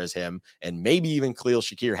stature as him, and maybe even Khalil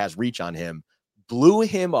Shakir has reach on him, blew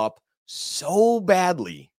him up so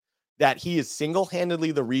badly that he is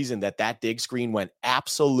single-handedly the reason that Diggs screen went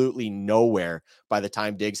absolutely nowhere by the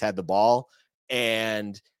time Diggs had the ball.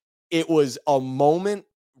 And it was a moment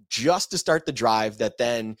just to start the drive that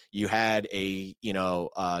then you had a,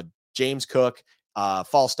 James Cook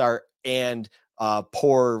false start and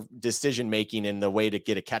poor decision-making in the way to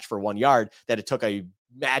get a catch for 1 yard, that it took a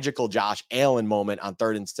magical Josh Allen moment on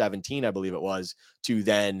 3rd and 17, I believe it was, to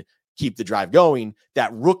then keep the drive going.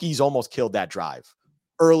 That rookies almost killed that drive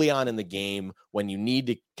early on in the game when you need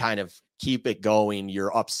to kind of keep it going.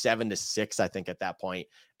 You're up 7-6, I think, at that point.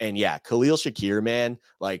 And yeah, Khalil Shakir, man,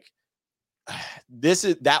 like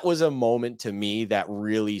that was a moment to me that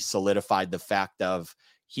really solidified the fact of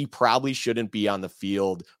he probably shouldn't be on the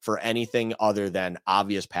field for anything other than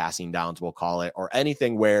obvious passing downs, we'll call it, or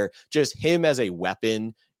anything where just him as a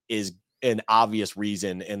weapon is an obvious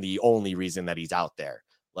reason and the only reason that he's out there.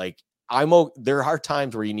 Like, there are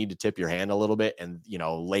times where you need to tip your hand a little bit, and,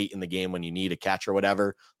 late in the game when you need a catch or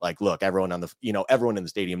whatever, like, look, everyone in the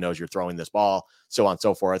stadium knows you're throwing this ball, so on and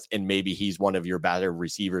so forth. And maybe he's one of your better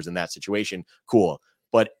receivers in that situation. Cool.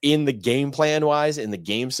 But in the game plan wise, in the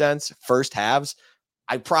game sense, first halves,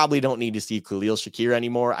 I probably don't need to see Khalil Shakir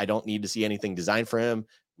anymore. I don't need to see anything designed for him.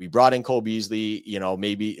 We brought in Cole Beasley,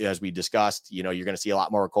 maybe as we discussed, you're going to see a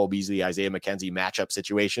lot more Cole Beasley, Isaiah McKenzie matchup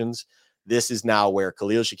situations. This is now where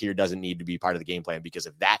Khalil Shakir doesn't need to be part of the game plan, because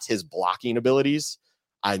if that's his blocking abilities,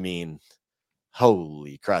 I mean,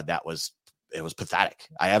 holy crud, it was pathetic.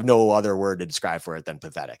 I have no other word to describe for it than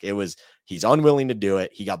pathetic. He's unwilling to do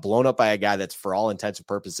it. He got blown up by a guy that's, for all intents and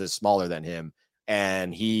purposes, smaller than him.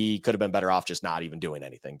 And he could have been better off just not even doing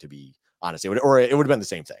anything, to be honest. It would have been the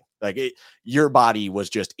same thing. Like, your body was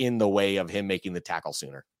just in the way of him making the tackle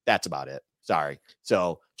sooner. That's about it. Sorry.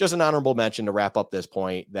 So just an honorable mention to wrap up this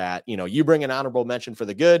point, that, you bring an honorable mention for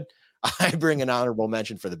the good. I bring an honorable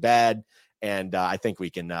mention for the bad. And I think we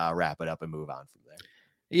can wrap it up and move on from there.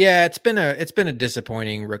 Yeah, it's been a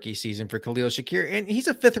disappointing rookie season for Khalil Shakir, and he's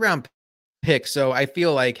a 5th round pick. So I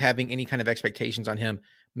feel like having any kind of expectations on him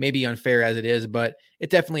may be unfair as it is, but it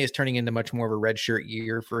definitely is turning into much more of a redshirt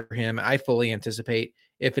year for him. I fully anticipate,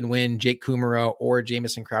 if and when Jake Kumaro or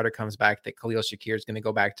Jamison Crowder comes back, that Khalil Shakir is going to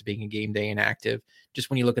go back to being a game day inactive. Just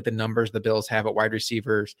when you look at the numbers the Bills have at wide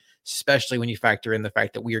receivers, especially when you factor in the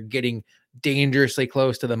fact that we are getting dangerously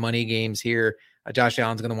close to the money games here. Josh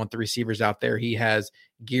Allen's going to want the receivers out there he has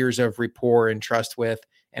gears of rapport and trust with.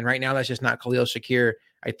 And right now, that's just not Khalil Shakir.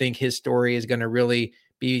 I think his story is going to really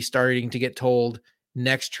be starting to get told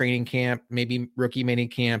next training camp, maybe rookie mini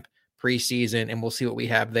camp, preseason, and we'll see what we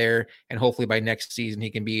have there. And hopefully by next season, he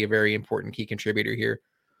can be a very important key contributor here.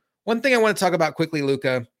 One thing I want to talk about quickly,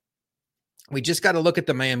 Luka, we just got to look at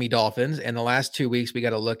the Miami Dolphins, and the last 2 weeks, we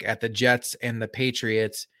got to look at the Jets and the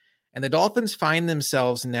Patriots. And the Dolphins find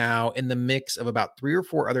themselves now in the mix of about 3 or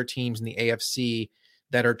 4 other teams in the AFC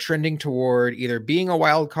that are trending toward either being a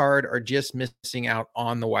wild card or just missing out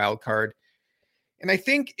on the wild card. And I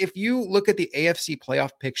think if you look at the AFC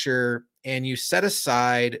playoff picture and you set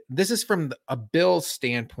aside, this is from a Bills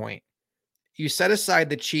standpoint, you set aside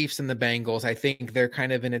the Chiefs and the Bengals. I think they're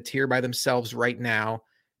kind of in a tier by themselves right now.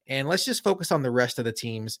 And let's just focus on the rest of the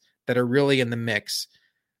teams that are really in the mix.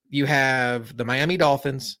 You have the Miami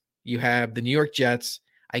Dolphins. You have the New York Jets.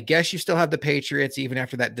 I guess you still have the Patriots, even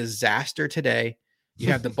after that disaster today.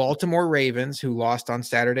 You have the Baltimore Ravens, who lost on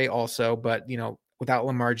Saturday also, but, without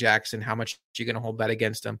Lamar Jackson, how much you're going to hold that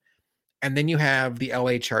against them. And then you have the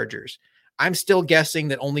LA Chargers. I'm still guessing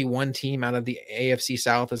that only one team out of the AFC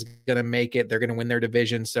South is going to make it. They're going to win their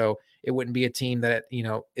division. So it wouldn't be a team that,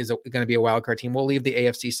 is going to be a wild card team. We'll leave the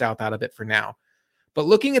AFC South out of it for now. But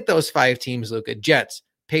looking at those 5 teams, Luka, Jets,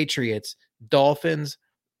 Patriots, Dolphins,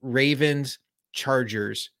 Ravens,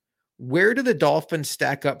 Chargers, where do the Dolphins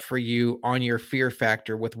stack up for you on your fear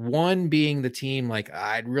factor, with 1 being the team like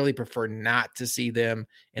I'd really prefer not to see them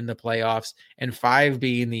in the playoffs, and 5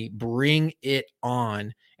 being the bring it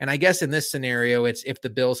on? And I guess in this scenario, it's if the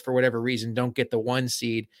Bills, for whatever reason, don't get the 1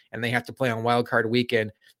 seed and they have to play on Wild Card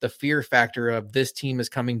Weekend, the fear factor of this team is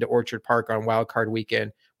coming to Orchard Park on Wild Card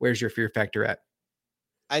Weekend. Where's your fear factor at?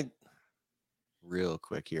 Real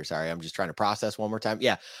quick here. Sorry, I'm just trying to process one more time.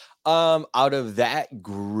 Yeah. Out of that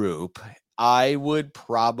group, I would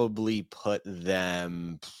probably put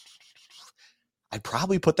them. I'd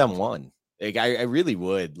probably put them 1. Like I really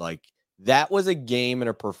would. Like, that was a game and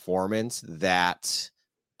a performance that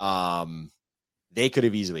they could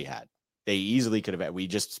have easily had. They easily could have had. We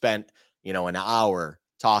just spent, an hour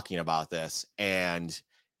talking about this, and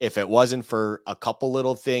if it wasn't for a couple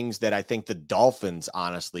little things that I think the Dolphins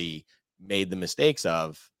honestly made the mistakes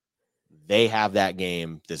of, they have that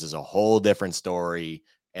game. This is a whole different story.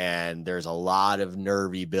 And there's a lot of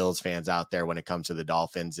nervy Bills fans out there when it comes to the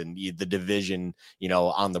Dolphins and the division,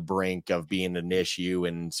 on the brink of being an issue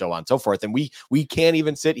and so on and so forth. And we can't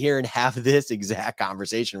even sit here and have this exact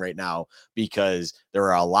conversation right now because there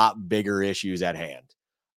are a lot bigger issues at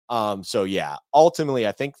hand. So yeah, ultimately,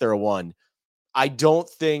 I think they're a 1. I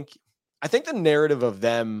think the narrative of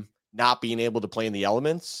them not being able to play in the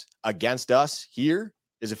elements against us here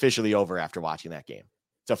is officially over after watching that game.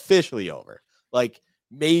 It's officially over. Like,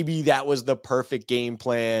 maybe that was the perfect game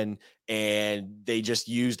plan and they just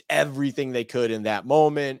used everything they could in that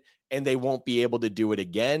moment and they won't be able to do it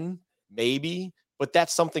again. Maybe, but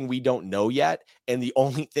that's something we don't know yet. And the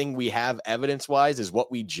only thing we have evidence wise is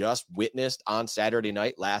what we just witnessed on Saturday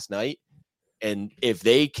night, last night. And if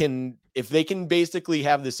they can basically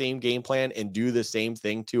have the same game plan and do the same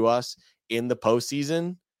thing to us in the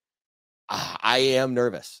postseason, I am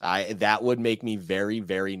nervous. That would make me very,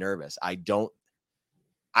 very nervous. I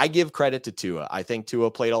give credit to Tua. I think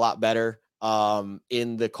Tua played a lot better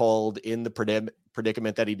in the cold, in the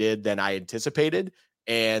predicament that he did than I anticipated.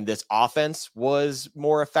 And this offense was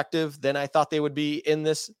more effective than I thought they would be in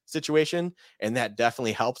this situation. And that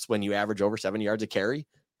definitely helps when you average over 7 yards a carry.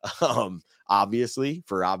 Obviously,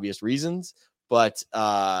 for obvious reasons, but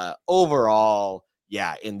overall,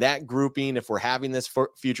 yeah, in that grouping, if we're having this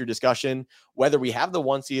future discussion, whether we have the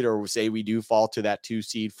 1 seed or say we do fall to that 2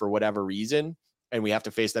 seed for whatever reason, and we have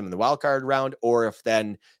to face them in the wild card round, or if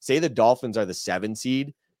then say the Dolphins are the 7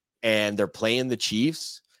 seed and they're playing the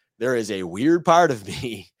Chiefs, there is a weird part of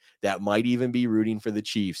me that might even be rooting for the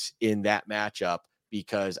Chiefs in that matchup,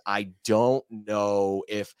 because I don't know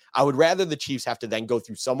if I would rather the Chiefs have to then go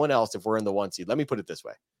through someone else if we're in the 1 seed. Let me put it this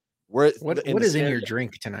way. What is in your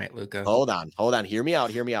drink tonight, Luka? Hold on. Hear me out.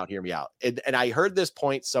 And I heard this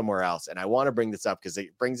point somewhere else, and I want to bring this up because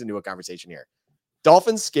it brings into a conversation here.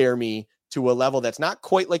 Dolphins scare me to a level that's not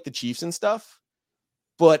quite like the Chiefs and stuff,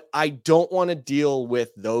 but I don't want to deal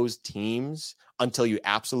with those teams until you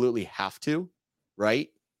absolutely have to, right?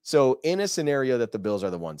 So in a scenario that the Bills are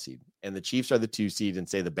the 1 seed and the Chiefs are the 2 seed and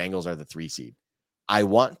say the Bengals are the 3 seed, I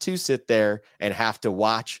want to sit there and have to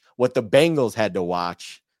watch what the Bengals had to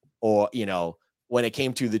watch, or, when it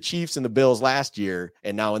came to the Chiefs and the Bills last year.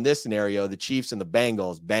 And now in this scenario, the Chiefs and the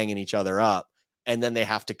Bengals banging each other up. And then they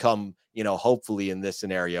have to come, hopefully in this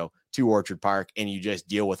scenario, to Orchard Park, and you just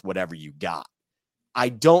deal with whatever you got. I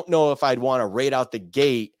don't know if I'd want to right out the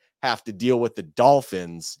gate have to deal with the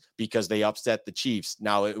Dolphins because they upset the Chiefs.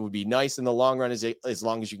 Now, it would be nice in the long run as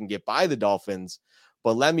long as you can get by the Dolphins.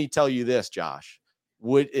 But let me tell you this, Josh.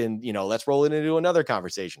 Let's roll it into another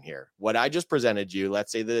conversation here. What I just presented you,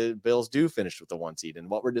 let's say the Bills do finish with the 1 seed, and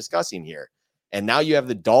what we're discussing here. And now you have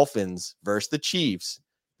the Dolphins versus the Chiefs.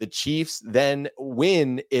 The Chiefs then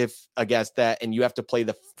win if against that, and you have to play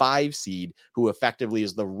the 5 seed, who effectively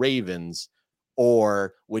is the Ravens.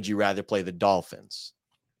 Or would you rather play the Dolphins?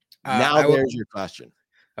 There's your question.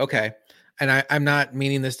 Okay. And I'm not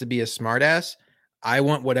meaning this to be a smartass. I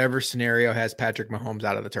want whatever scenario has Patrick Mahomes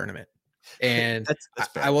out of the tournament. And that's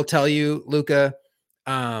I will tell you, Luka,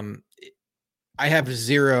 I have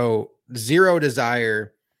zero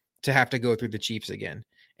desire to have to go through the Chiefs again.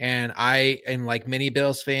 And like many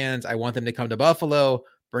Bills fans, I want them to come to Buffalo,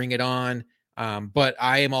 bring it on. But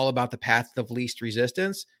I am all about the path of least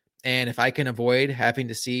resistance. And if I can avoid having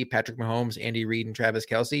to see Patrick Mahomes, Andy Reid, and Travis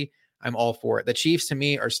Kelce, I'm all for it. The Chiefs, to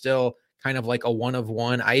me, are still kind of like a one of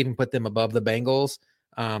one. I even put them above the Bengals.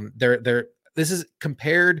 This is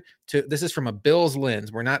compared to, this is from a Bills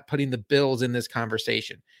lens. We're not putting the Bills in this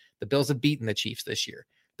conversation. The Bills have beaten the Chiefs this year.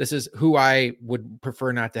 This is who I would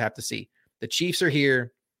prefer not to have to see. The Chiefs are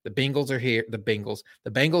here. The Bengals are here. The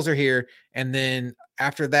Bengals are here. And then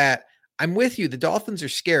after that, I'm with you. The Dolphins are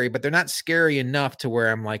scary, but they're not scary enough to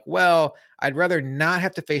where I'm like, well, I'd rather not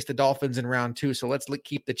have to face the Dolphins in round 2. So let's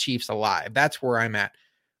keep the Chiefs alive. That's where I'm at.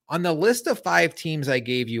 On the list of 5 teams I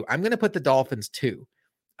gave you, I'm going to put the Dolphins 2.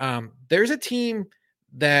 There's a team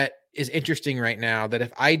that is interesting right now that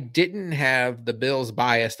if I didn't have the Bills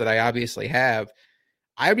bias that I obviously have,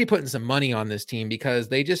 I would be putting some money on this team because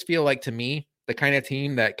they just feel like, to me, the kind of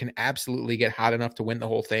team that can absolutely get hot enough to win the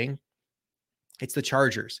whole thing. It's the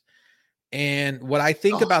Chargers. And what I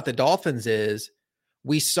think about the Dolphins is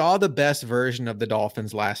we saw the best version of the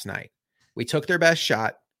Dolphins last night. We took their best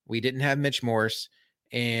shot. We didn't have Mitch Morse,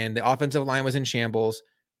 and the offensive line was in shambles,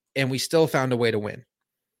 and we still found a way to win.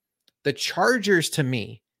 The Chargers, to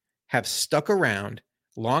me, have stuck around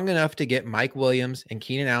long enough to get Mike Williams and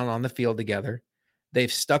Keenan Allen on the field together.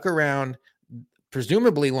 They've stuck around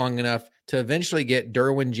presumably long enough to eventually get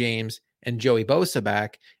Derwin James and Joey Bosa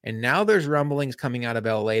back. And now there's rumblings coming out of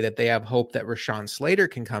LA that they have hope that Rashawn Slater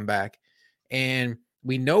can come back. And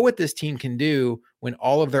we know what this team can do when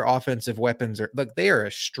all of their offensive weapons are, look, they are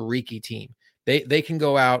a streaky team. They can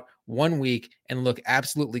go out one week and look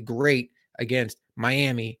absolutely great against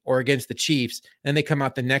Miami or against the Chiefs. Then they come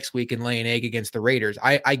out the next week and lay an egg against the Raiders.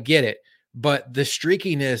 I get it, but the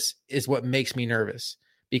streakiness is what makes me nervous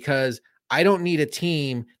because I don't need a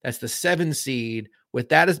team that's the 7 seed with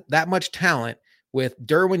that much talent, with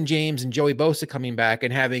Derwin James and Joey Bosa coming back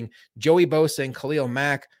and having Joey Bosa and Khalil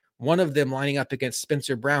Mack, one of them lining up against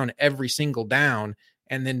Spencer Brown every single down,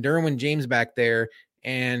 and then Derwin James back there.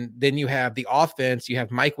 And then you have the offense. You have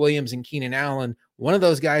Mike Williams and Keenan Allen. One of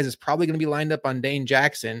those guys is probably going to be lined up on Dane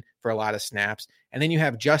Jackson for a lot of snaps. And then you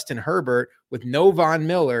have Justin Herbert with no Von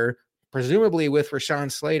Miller, presumably with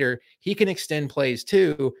Rashawn Slater. He can extend plays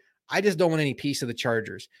too. I just don't want any piece of the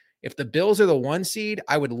Chargers. If the Bills are the 1 seed,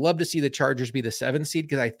 I would love to see the Chargers be the 7 seed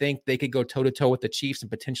because I think they could go toe-to-toe with the Chiefs and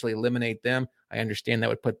potentially eliminate them. I understand that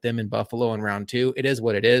would put them in Buffalo in round 2. It is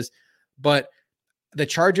what it is. But the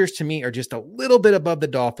Chargers, to me, are just a little bit above the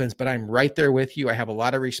Dolphins, but I'm right there with you. I have a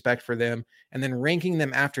lot of respect for them. And then ranking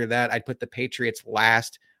them after that, I'd put the Patriots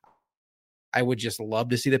last. I would just love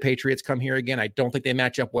to see the Patriots come here again. I don't think they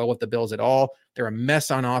match up well with the Bills at all. They're a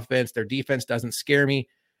mess on offense. Their defense doesn't scare me.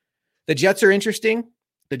 The Jets are interesting.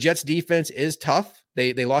 The Jets defense is tough.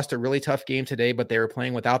 They lost a really tough game today, but they were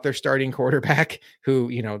playing without their starting quarterback, who,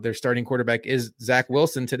 their starting quarterback is Zach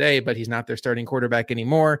Wilson today, but he's not their starting quarterback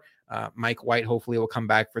anymore. Mike White hopefully will come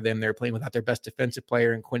back for them. They're playing without their best defensive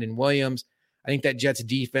player in Quinnen Williams. I think that Jets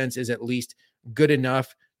defense is at least good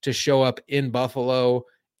enough to show up in Buffalo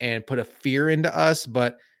and put a fear into us.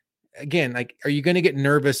 But again, are you going to get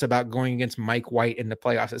nervous about going against Mike White in the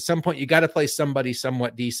playoffs? At some point, you got to play somebody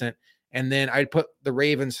somewhat decent. And then I'd put the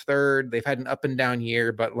Ravens 3rd. They've had an up and down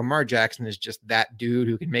year, but Lamar Jackson is just that dude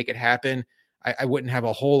who can make it happen. I wouldn't have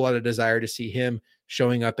a whole lot of desire to see him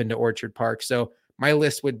showing up into Orchard Park. So my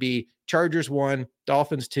list would be Chargers 1,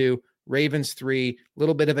 Dolphins 2, Ravens 3,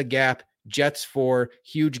 little bit of a gap, Jets 4,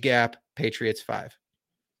 huge gap, Patriots 5.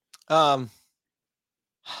 I'm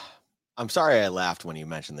sorry I laughed when you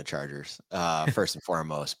mentioned the Chargers, first and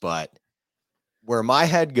foremost, but where my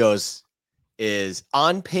head goes is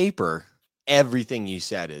on paper, everything you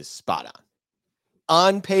said is spot on.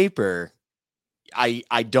 On paper,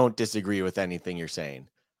 I don't disagree with anything you're saying.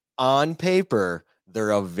 On paper,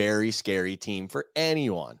 they're a very scary team for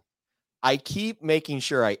anyone. I keep making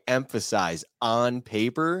sure I emphasize on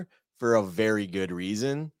paper for a very good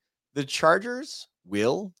reason. The Chargers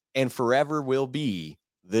will and forever will be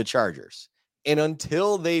the Chargers. And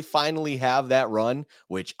until they finally have that run,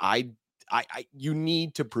 which I you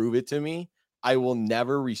need to prove it to me, I will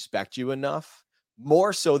never respect you enough,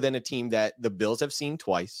 more so than a team that the Bills have seen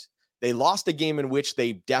twice. They lost a game in which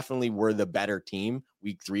they definitely were the better team,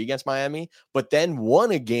 week 3 against Miami, but then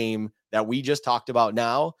won a game that we just talked about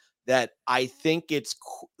now that I think it's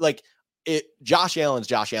like it. Josh Allen's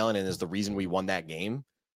Josh Allen and is the reason we won that game.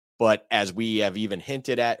 But as we have even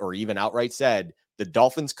hinted at or even outright said, the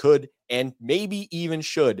Dolphins could and maybe even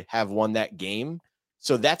should have won that game.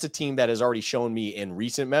 So that's a team that has already shown me in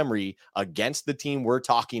recent memory against the team we're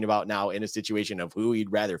talking about now in a situation of who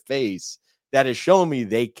he'd rather face, that has shown me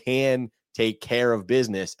they can take care of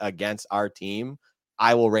business against our team.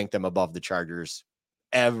 I will rank them above the Chargers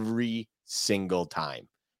every single time.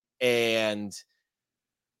 And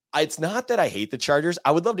It's not that I hate the Chargers.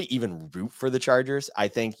 I would love to even root for the Chargers. I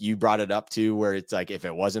think you brought it up too, where it's like, if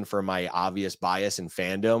it wasn't for my obvious bias and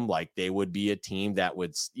fandom, like they would be a team that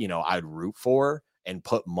would, I'd root for and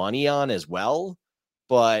put money on as well.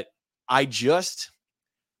 But I just,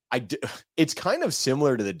 it's kind of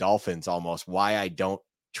similar to the Dolphins almost, why I don't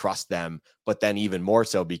trust them, but then even more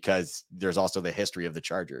so because there's also the history of the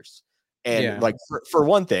Chargers. And like, for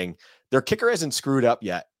one thing, their kicker hasn't screwed up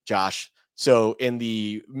yet, Josh. So in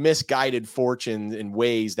the misguided fortune in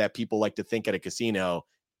ways that people like to think at a casino,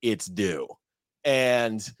 it's due.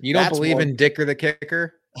 And you don't believe in Dicker the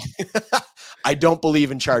kicker? I don't believe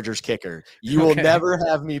in Chargers kicker. You will never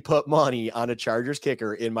have me put money on a Chargers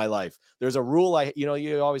kicker in my life. There's a rule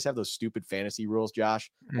you always have those stupid fantasy rules, Josh.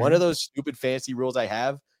 Mm-hmm. One of those stupid fantasy rules I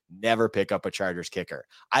have, never pick up a Chargers kicker.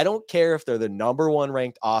 I don't care if they're the number 1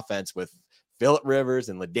 ranked offense with Phillip Rivers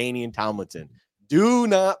and LaDainian Tomlinson. Do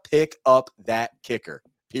not pick up that kicker,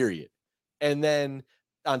 period. And then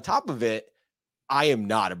on top of it, I am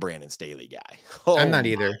not a Brandon Staley guy. I'm not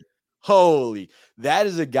either. Holy, that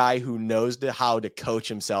is a guy who knows how to coach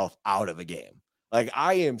himself out of a game. Like,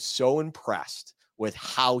 I am so impressed with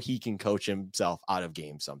how he can coach himself out of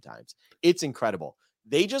games sometimes. It's incredible.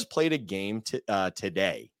 They just played a game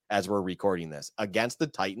today, as we're recording this, against the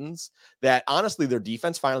Titans that honestly their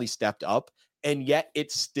defense finally stepped up. And yet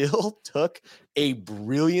it still took a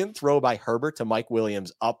brilliant throw by Herbert to Mike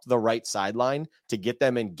Williams up the right sideline to get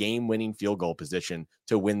them in game-winning field goal position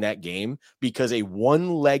to win that game, because a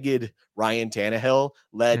one-legged Ryan Tannehill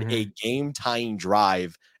led a game-tying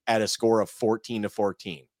drive at a score of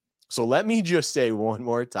 14-14. So let me just say one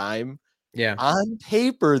more time. Yeah. On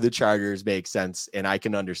paper, the Chargers make sense and I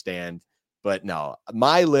can understand, but no,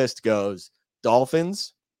 my list goes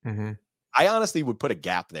Dolphins. I honestly would put a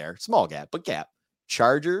gap there, small gap, but gap.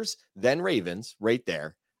 Chargers, then Ravens, right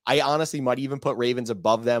there. I honestly might even put Ravens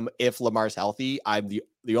above them if Lamar's healthy. I'm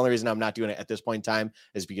the only reason I'm not doing it at this point in time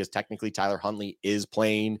is because technically Tyler Huntley is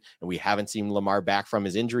playing and we haven't seen Lamar back from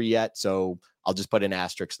his injury yet. So I'll just put an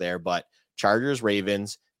asterisk there. But Chargers,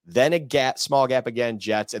 Ravens, then a gap, small gap again,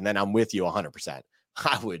 Jets, and then I'm with you 100%.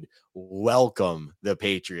 I would welcome the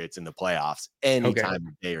Patriots in the playoffs any time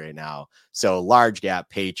of day right now. So large gap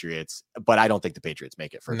Patriots, but I don't think the Patriots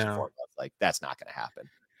make it first and foremost. Like, that's not going to happen.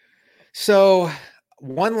 So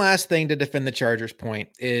one last thing to defend the Chargers point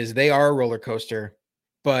is they are a roller coaster,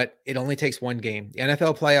 but it only takes one game. The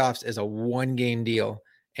NFL playoffs is a 1-game deal.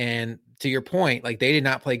 And to your point, like, they did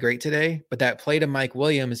not play great today, but that play to Mike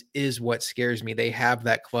Williams is what scares me. They have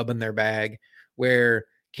that club in their bag where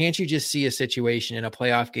can't you just see a situation in a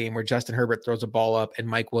playoff game where Justin Herbert throws a ball up and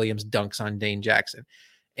Mike Williams dunks on Dane Jackson?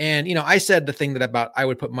 And, I said the thing that about I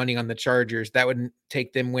would put money on the Chargers, that would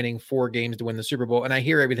take them winning 4 games to win the Super Bowl. And I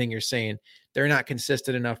hear everything you're saying. They're not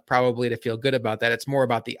consistent enough probably to feel good about that. It's more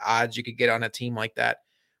about the odds you could get on a team like that.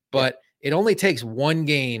 But it only takes 1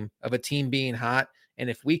 game of a team being hot. And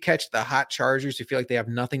if we catch the hot Chargers who feel like they have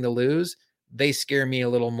nothing to lose, they scare me a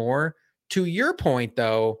little more. To your point,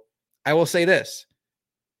 though, I will say this.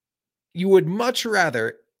 You would much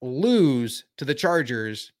rather lose to the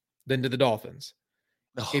Chargers than to the Dolphins.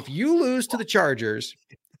 If you lose to the Chargers,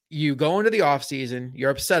 you go into the offseason, you're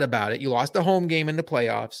upset about it. You lost a home game in the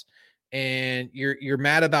playoffs, and you're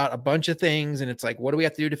mad about a bunch of things. And it's like, what do we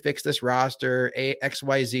have to do to fix this roster?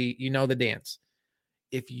 XYZ, you know the dance.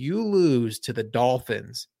 If you lose to the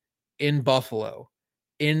Dolphins in Buffalo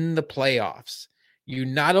in the playoffs, you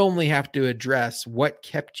not only have to address what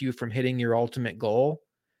kept you from hitting your ultimate goal,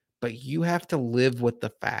 but you have to live with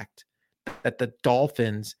the fact that the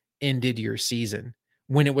Dolphins ended your season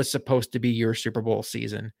when it was supposed to be your Super Bowl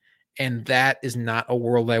season. And that is not a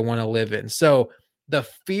world I want to live in. So the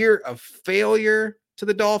fear of failure to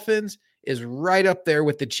the Dolphins is right up there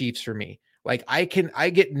with the Chiefs for me. Like, I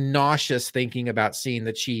get nauseous thinking about seeing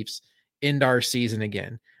the Chiefs end our season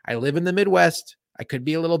again. I live in the Midwest. I could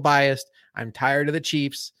be a little biased. I'm tired of the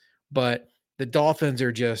Chiefs, but the Dolphins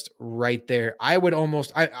are just right there. I would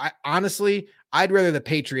almost, I honestly, I'd rather the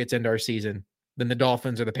Patriots end our season than the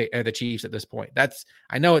Dolphins or the Chiefs at this point.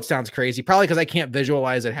 I know it sounds crazy, probably because I can't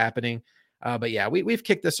visualize it happening. But yeah, we've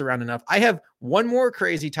kicked this around enough. I have one more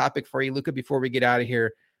crazy topic for you, Luka, before we get out of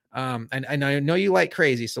here. And I know you like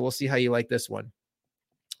crazy, so we'll see how you like this one.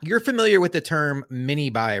 You're familiar with the term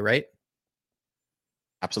mini buy, right?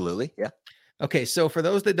 Absolutely. Yeah. Okay. So for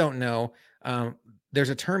those that don't know, there's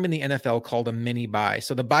a term in the NFL called a mini buy.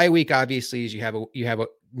 So the bye week obviously is you have a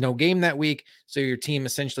no game that week. So your team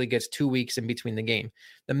essentially gets 2 weeks in between the game.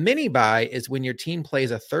 The mini buy is when your team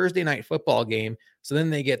plays a Thursday night football game. So then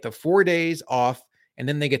they get the 4 days off and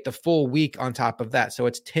then they get the full week on top of that. So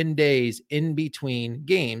it's 10 days in between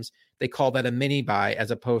games they call that a mini bye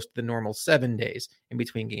as opposed to the normal 7 days in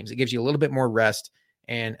between games. It gives you a little bit more rest.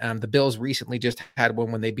 And the Bills recently just had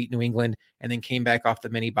one when they beat New England and then came back off the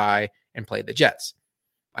mini bye and played the Jets.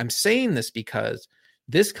 I'm saying this because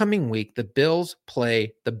this coming week, the Bills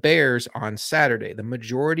play the Bears on Saturday. The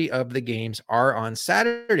majority of the games are on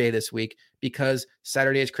Saturday this week because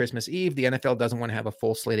Saturday is Christmas Eve. The NFL doesn't want to have a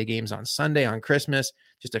full slate of games on Sunday on Christmas,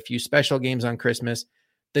 just a few special games on Christmas.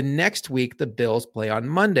 The next week, the Bills play on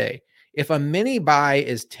Monday. If a mini bye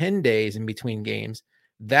is 10 days in between games,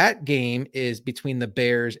 that game is between the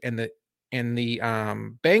Bears and the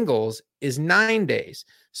Bengals is 9 days.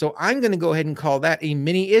 So I'm going to go ahead and call that a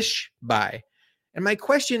mini-ish bye. And my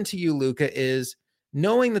question to you, Luka, is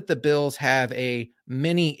knowing that the Bills have a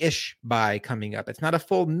mini-ish bye coming up. It's not a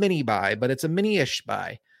full mini bye, but it's a mini-ish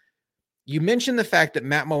bye. You mentioned the fact that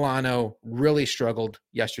Matt Milano really struggled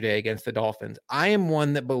yesterday against the Dolphins. I am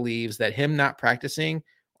one that believes that him not practicing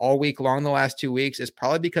all week long the last 2 weeks is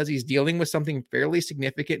probably because he's dealing with something fairly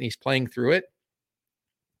significant and he's playing through it.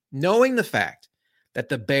 Knowing the fact that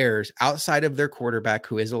the Bears, outside of their quarterback,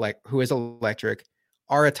 who is electric,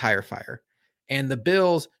 are a tire fire, and the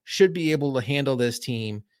Bills should be able to handle this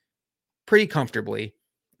team pretty comfortably,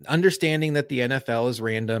 understanding that the NFL is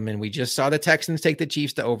random, and we just saw the Texans take the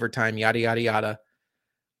Chiefs to overtime, yada, yada, yada.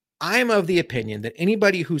 I'm of the opinion that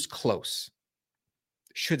anybody who's close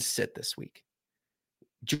should sit this week.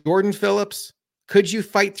 Jordan Phillips, could you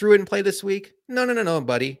fight through it and play this week? No,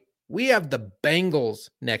 buddy. We have the Bengals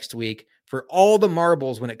next week for all the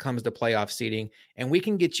marbles when it comes to playoff seeding, and we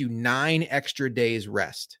can get you 9 extra days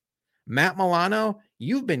rest. Matt Milano,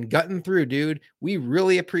 you've been gutting through, dude. We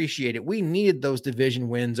really appreciate it. We needed those division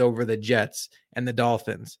wins over the Jets and the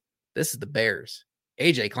Dolphins. This is the Bears.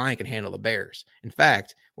 AJ Klein can handle the Bears. In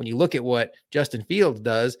fact, when you look at what Justin Fields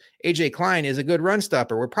does, AJ Klein is a good run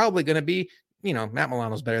stopper. We're probably going to be, Matt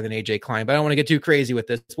Milano's better than AJ Klein, but I don't want to get too crazy with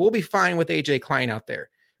this. We'll be fine with AJ Klein out there.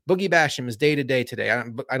 Boogie Basham is day to day today.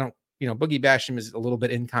 I don't, Boogie Basham is a little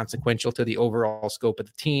bit inconsequential to the overall scope of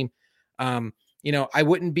the team. I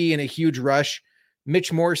wouldn't be in a huge rush.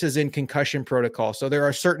 Mitch Morse is in concussion protocol. So there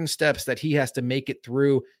are certain steps that he has to make it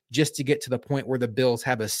through just to get to the point where the Bills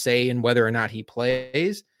have a say in whether or not he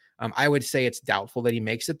plays. I would say it's doubtful that he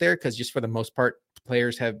makes it there because just for the most part,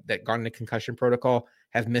 players that gone into concussion protocol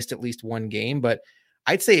have missed at least one game. But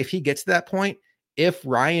I'd say if he gets to that point, if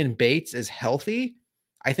Ryan Bates is healthy,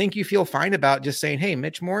 I think you feel fine about just saying, hey,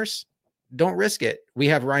 Mitch Morse, don't risk it. We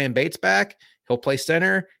have Ryan Bates back. He'll play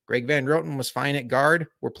center. Greg Van Roten was fine at guard.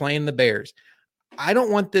 We're playing the Bears. I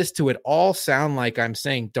don't want this to at all sound like I'm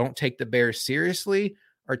saying don't take the Bears seriously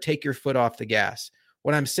or take your foot off the gas.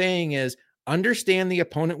 What I'm saying is understand the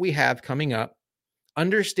opponent we have coming up.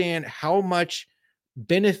 Understand how much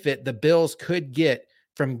benefit the Bills could get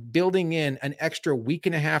from building in an extra week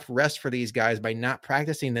and a half rest for these guys by not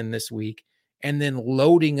practicing them this week and then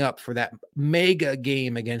loading up for that mega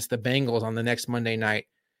game against the Bengals on the next Monday night.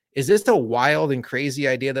 Is this a wild and crazy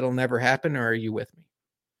idea that'll never happen, or are you with me?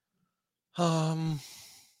 How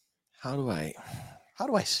do I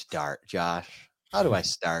start, Josh? How do I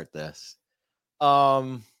start this?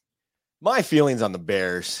 My feelings on the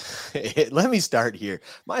Bears. Let me start here.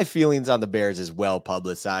 My feelings on the Bears is well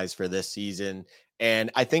publicized for this season.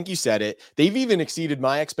 And I think you said it. They've even exceeded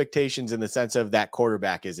my expectations in the sense of that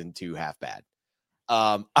quarterback isn't too half bad.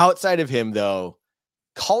 Outside of him, though,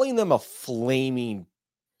 calling them a flaming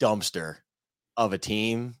dumpster of a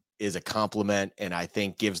team is a compliment, and I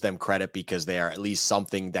think gives them credit because they are at least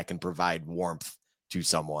something that can provide warmth to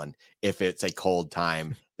someone if it's a cold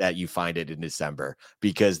time that you find it in December,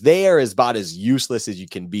 because they are about as useless as you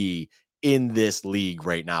can be in this league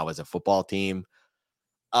right now as a football team.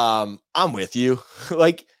 I'm with you.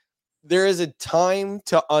 Like, there is a time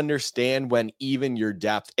to understand when even your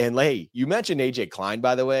depth, and hey, you mentioned AJ Klein,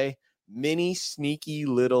 by the way, mini sneaky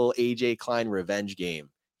little AJ Klein revenge game.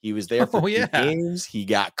 He was there for 2 games. He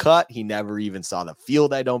got cut. He never even saw the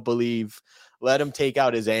field, I don't believe. Let him take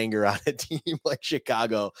out his anger on a team like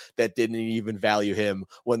Chicago that didn't even value him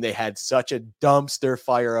when they had such a dumpster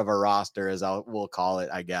fire of a roster, as we'll call it,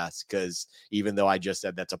 I guess, because even though I just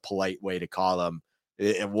said that's a polite way to call them,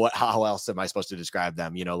 how else am I supposed to describe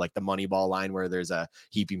them? Like the Moneyball line where there's a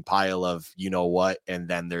heaping pile of what, and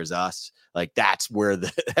then there's us. Like that's where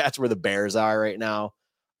the Bears are right now.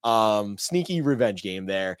 Sneaky revenge game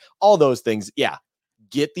there. All those things. Yeah.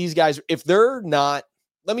 Get these guys. If they're not,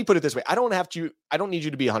 let me put it this way. I don't need you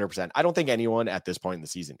to be 100%. I don't think anyone at this point in the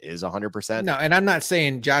season is 100%. No, and I'm not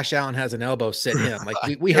saying Josh Allen has an elbow, sit him.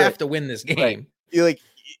 Like we have to win this game. Right. Like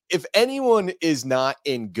if anyone is not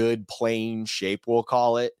in good playing shape, we'll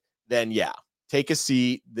call it, then yeah, take a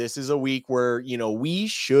seat. This is a week where, we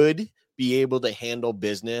should be able to handle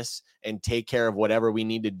business and take care of whatever we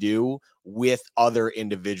need to do with other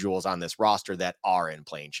individuals on this roster that are in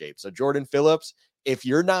playing shape. So Jordan Phillips, if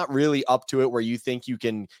you're not really up to it where you think you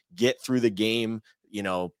can get through the game,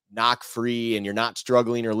 knock free, and you're not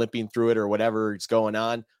struggling or limping through it or whatever is going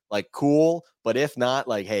on, like, cool. But if not,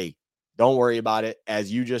 like, hey, don't worry about it.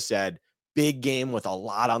 As you just said, big game with a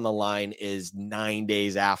lot on the line is 9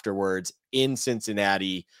 days afterwards in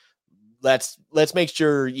Cincinnati. Let's make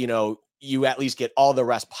sure, you at least get all the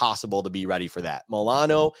rest possible to be ready for that.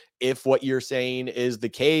 Milano, if what you're saying is the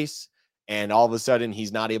case, and all of a sudden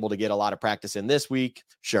he's not able to get a lot of practice in this week,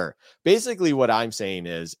 sure. Basically what I'm saying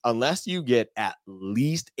is, unless you get at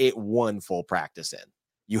least one full practice in,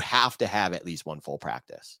 you have to have at least one full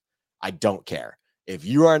practice. I don't care. If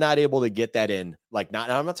you are not able to get that in, like,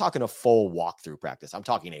 I'm not talking a full walkthrough practice. I'm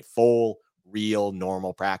talking a full, real,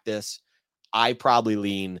 normal practice. I probably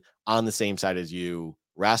lean on the same side as you.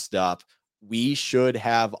 Rest up. We should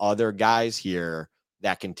have other guys here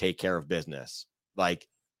that can take care of business. Like,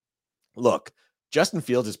 look, Justin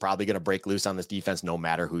Fields is probably going to break loose on this defense no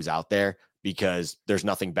matter who's out there, because there's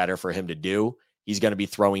nothing better for him to do. He's going to be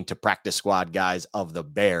throwing to practice squad guys of the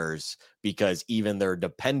Bears, because even their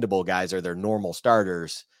dependable guys or their normal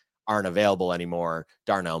starters aren't available anymore.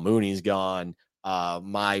 Darnell Mooney's gone.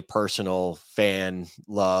 My personal fan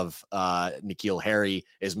love, N'Keal Harry,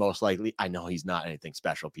 is most likely. I know he's not anything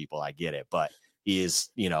special, people. I get it, but he is,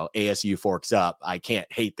 ASU forks up. I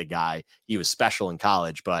can't hate the guy. He was special in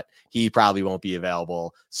college, but he probably won't be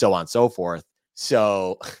available, so on and so forth.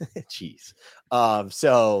 So, geez.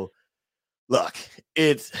 So look,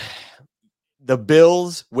 it's the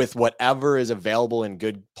Bills with whatever is available in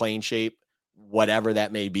good playing shape, whatever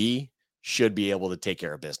that may be, should be able to take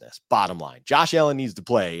care of business. Bottom line, Josh Allen needs to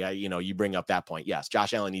play. You bring up that point. Yes,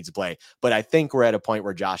 Josh Allen needs to play, but I think we're at a point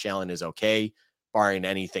where Josh Allen is okay, barring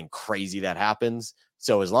anything crazy that happens.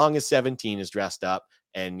 So as long as 17 is dressed up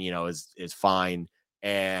and, is fine,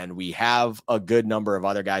 and we have a good number of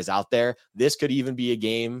other guys out there, this could even be a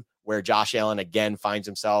game where Josh Allen again finds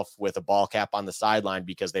himself with a ball cap on the sideline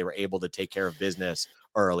because they were able to take care of business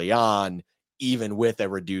early on, even with a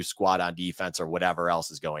reduced squad on defense or whatever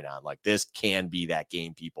else is going on. Like, this can be that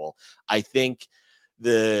game, people. I think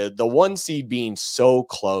the 1 seed being so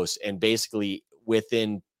close and basically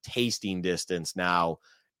within tasting distance now,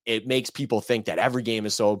 it makes people think that every game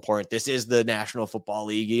is so important. This is the National Football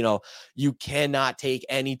League. You cannot take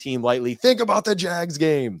any team lightly. Think about the Jags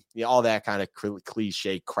game. All that kind of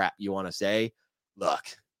cliche crap you want to say. Look,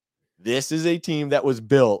 this is a team that was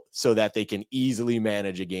built so that they can easily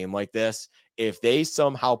manage a game like this. If they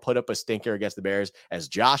somehow put up a stinker against the Bears, as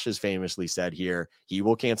Josh has famously said here, he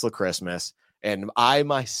will cancel Christmas. And I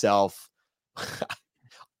myself,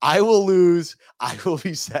 I will lose. I will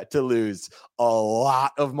be set to lose a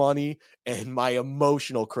lot of money, and my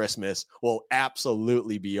emotional Christmas will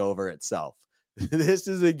absolutely be over itself. This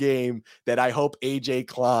is a game that I hope AJ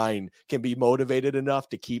Klein can be motivated enough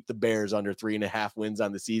to keep the Bears under 3.5 wins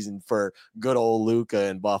on the season for good old Luka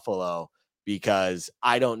in Buffalo, because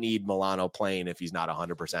I don't need Milano playing if he's not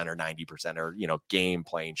 100% or 90% or, game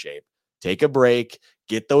playing shape. Take a break,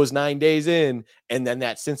 get those 9 days in, and then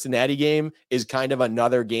that Cincinnati game is kind of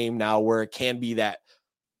another game now where it can be that,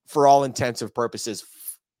 for all intensive purposes,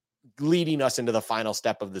 leading us into the final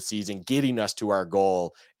step of the season, getting us to our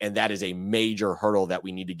goal. And that is a major hurdle that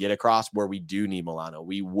we need to get across, where we do need Milano.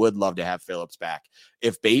 We would love to have Phillips back.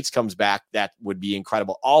 If Bates comes back, that would be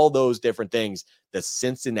incredible. All those different things. The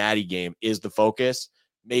Cincinnati game is the focus.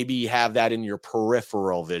 Maybe have that in your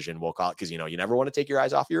peripheral vision, we'll call it, because, you never want to take your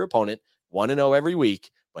eyes off your opponent. 1-0 every week,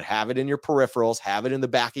 but have it in your peripherals, have it in the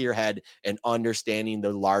back of your head, and understanding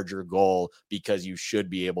the larger goal, because you should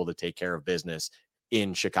be able to take care of business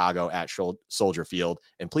in Chicago at Soldier Field.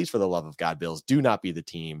 And please, for the love of God, Bills, do not be the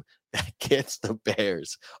team that gets the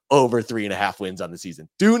Bears over 3.5 wins on the season.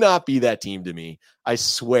 Do not be that team to me. I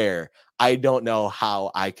swear, I don't know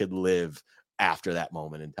how I could live after that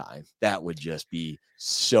moment in time. That would just be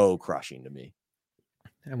so crushing to me.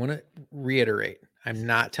 I want to reiterate, I'm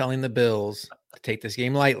not telling the Bills to take this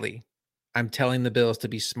game lightly. I'm telling the Bills to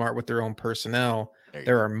be smart with their own personnel.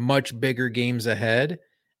 There are much bigger games ahead.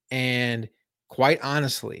 And quite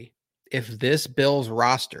honestly, if this Bills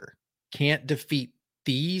roster can't defeat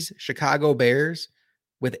these Chicago Bears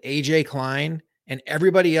with AJ Klein and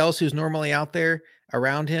everybody else who's normally out there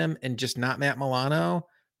around him and just not Matt Milano,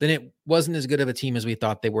 then it wasn't as good of a team as we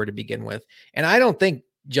thought they were to begin with. And I don't think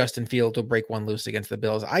Justin Fields will break one loose against the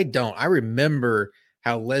Bills. I don't. I remember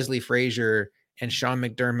how Leslie Frazier and Sean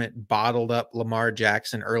McDermott bottled up Lamar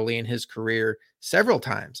Jackson early in his career several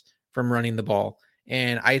times. from running the ball.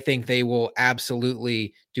 And I think they will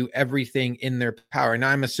absolutely do everything in their power. And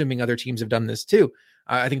I'm assuming other teams have done this too.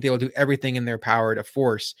 I think they will do everything in their power to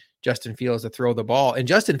force Justin Fields to throw the ball. And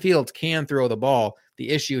Justin Fields can throw the ball. The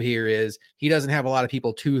issue here is he doesn't have a lot of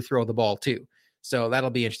people to throw the ball to. So that'll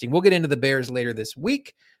be interesting. We'll get into the Bears later this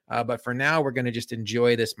week. But for now, we're going to just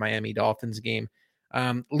enjoy this Miami Dolphins game.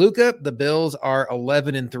 Luka, the Bills are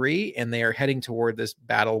 11-3, and they are heading toward this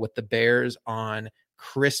battle with the Bears on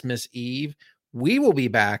Christmas Eve. We will be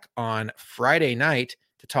back on Friday night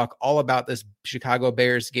to talk all about this Chicago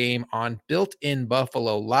Bears game on Built in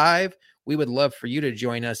Buffalo Live. We would love for you to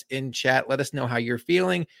join us in chat. Let us know how you're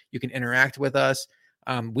feeling. You can interact with us.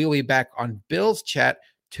 We'll be back on Bills chat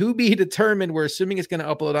to be determined. We're assuming it's going to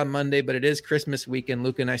upload on Monday, but it is Christmas weekend.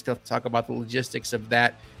 Luka and I still have to talk about the logistics of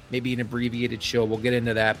that. Maybe an abbreviated show. We'll get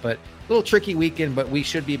into that, but a little tricky weekend, but we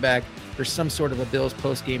should be back for some sort of a Bills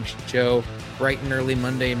post-game show bright and early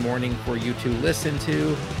Monday morning for you to listen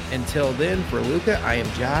to. Until then, for Luka, I am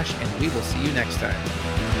Josh, and we will see you next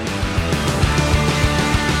time.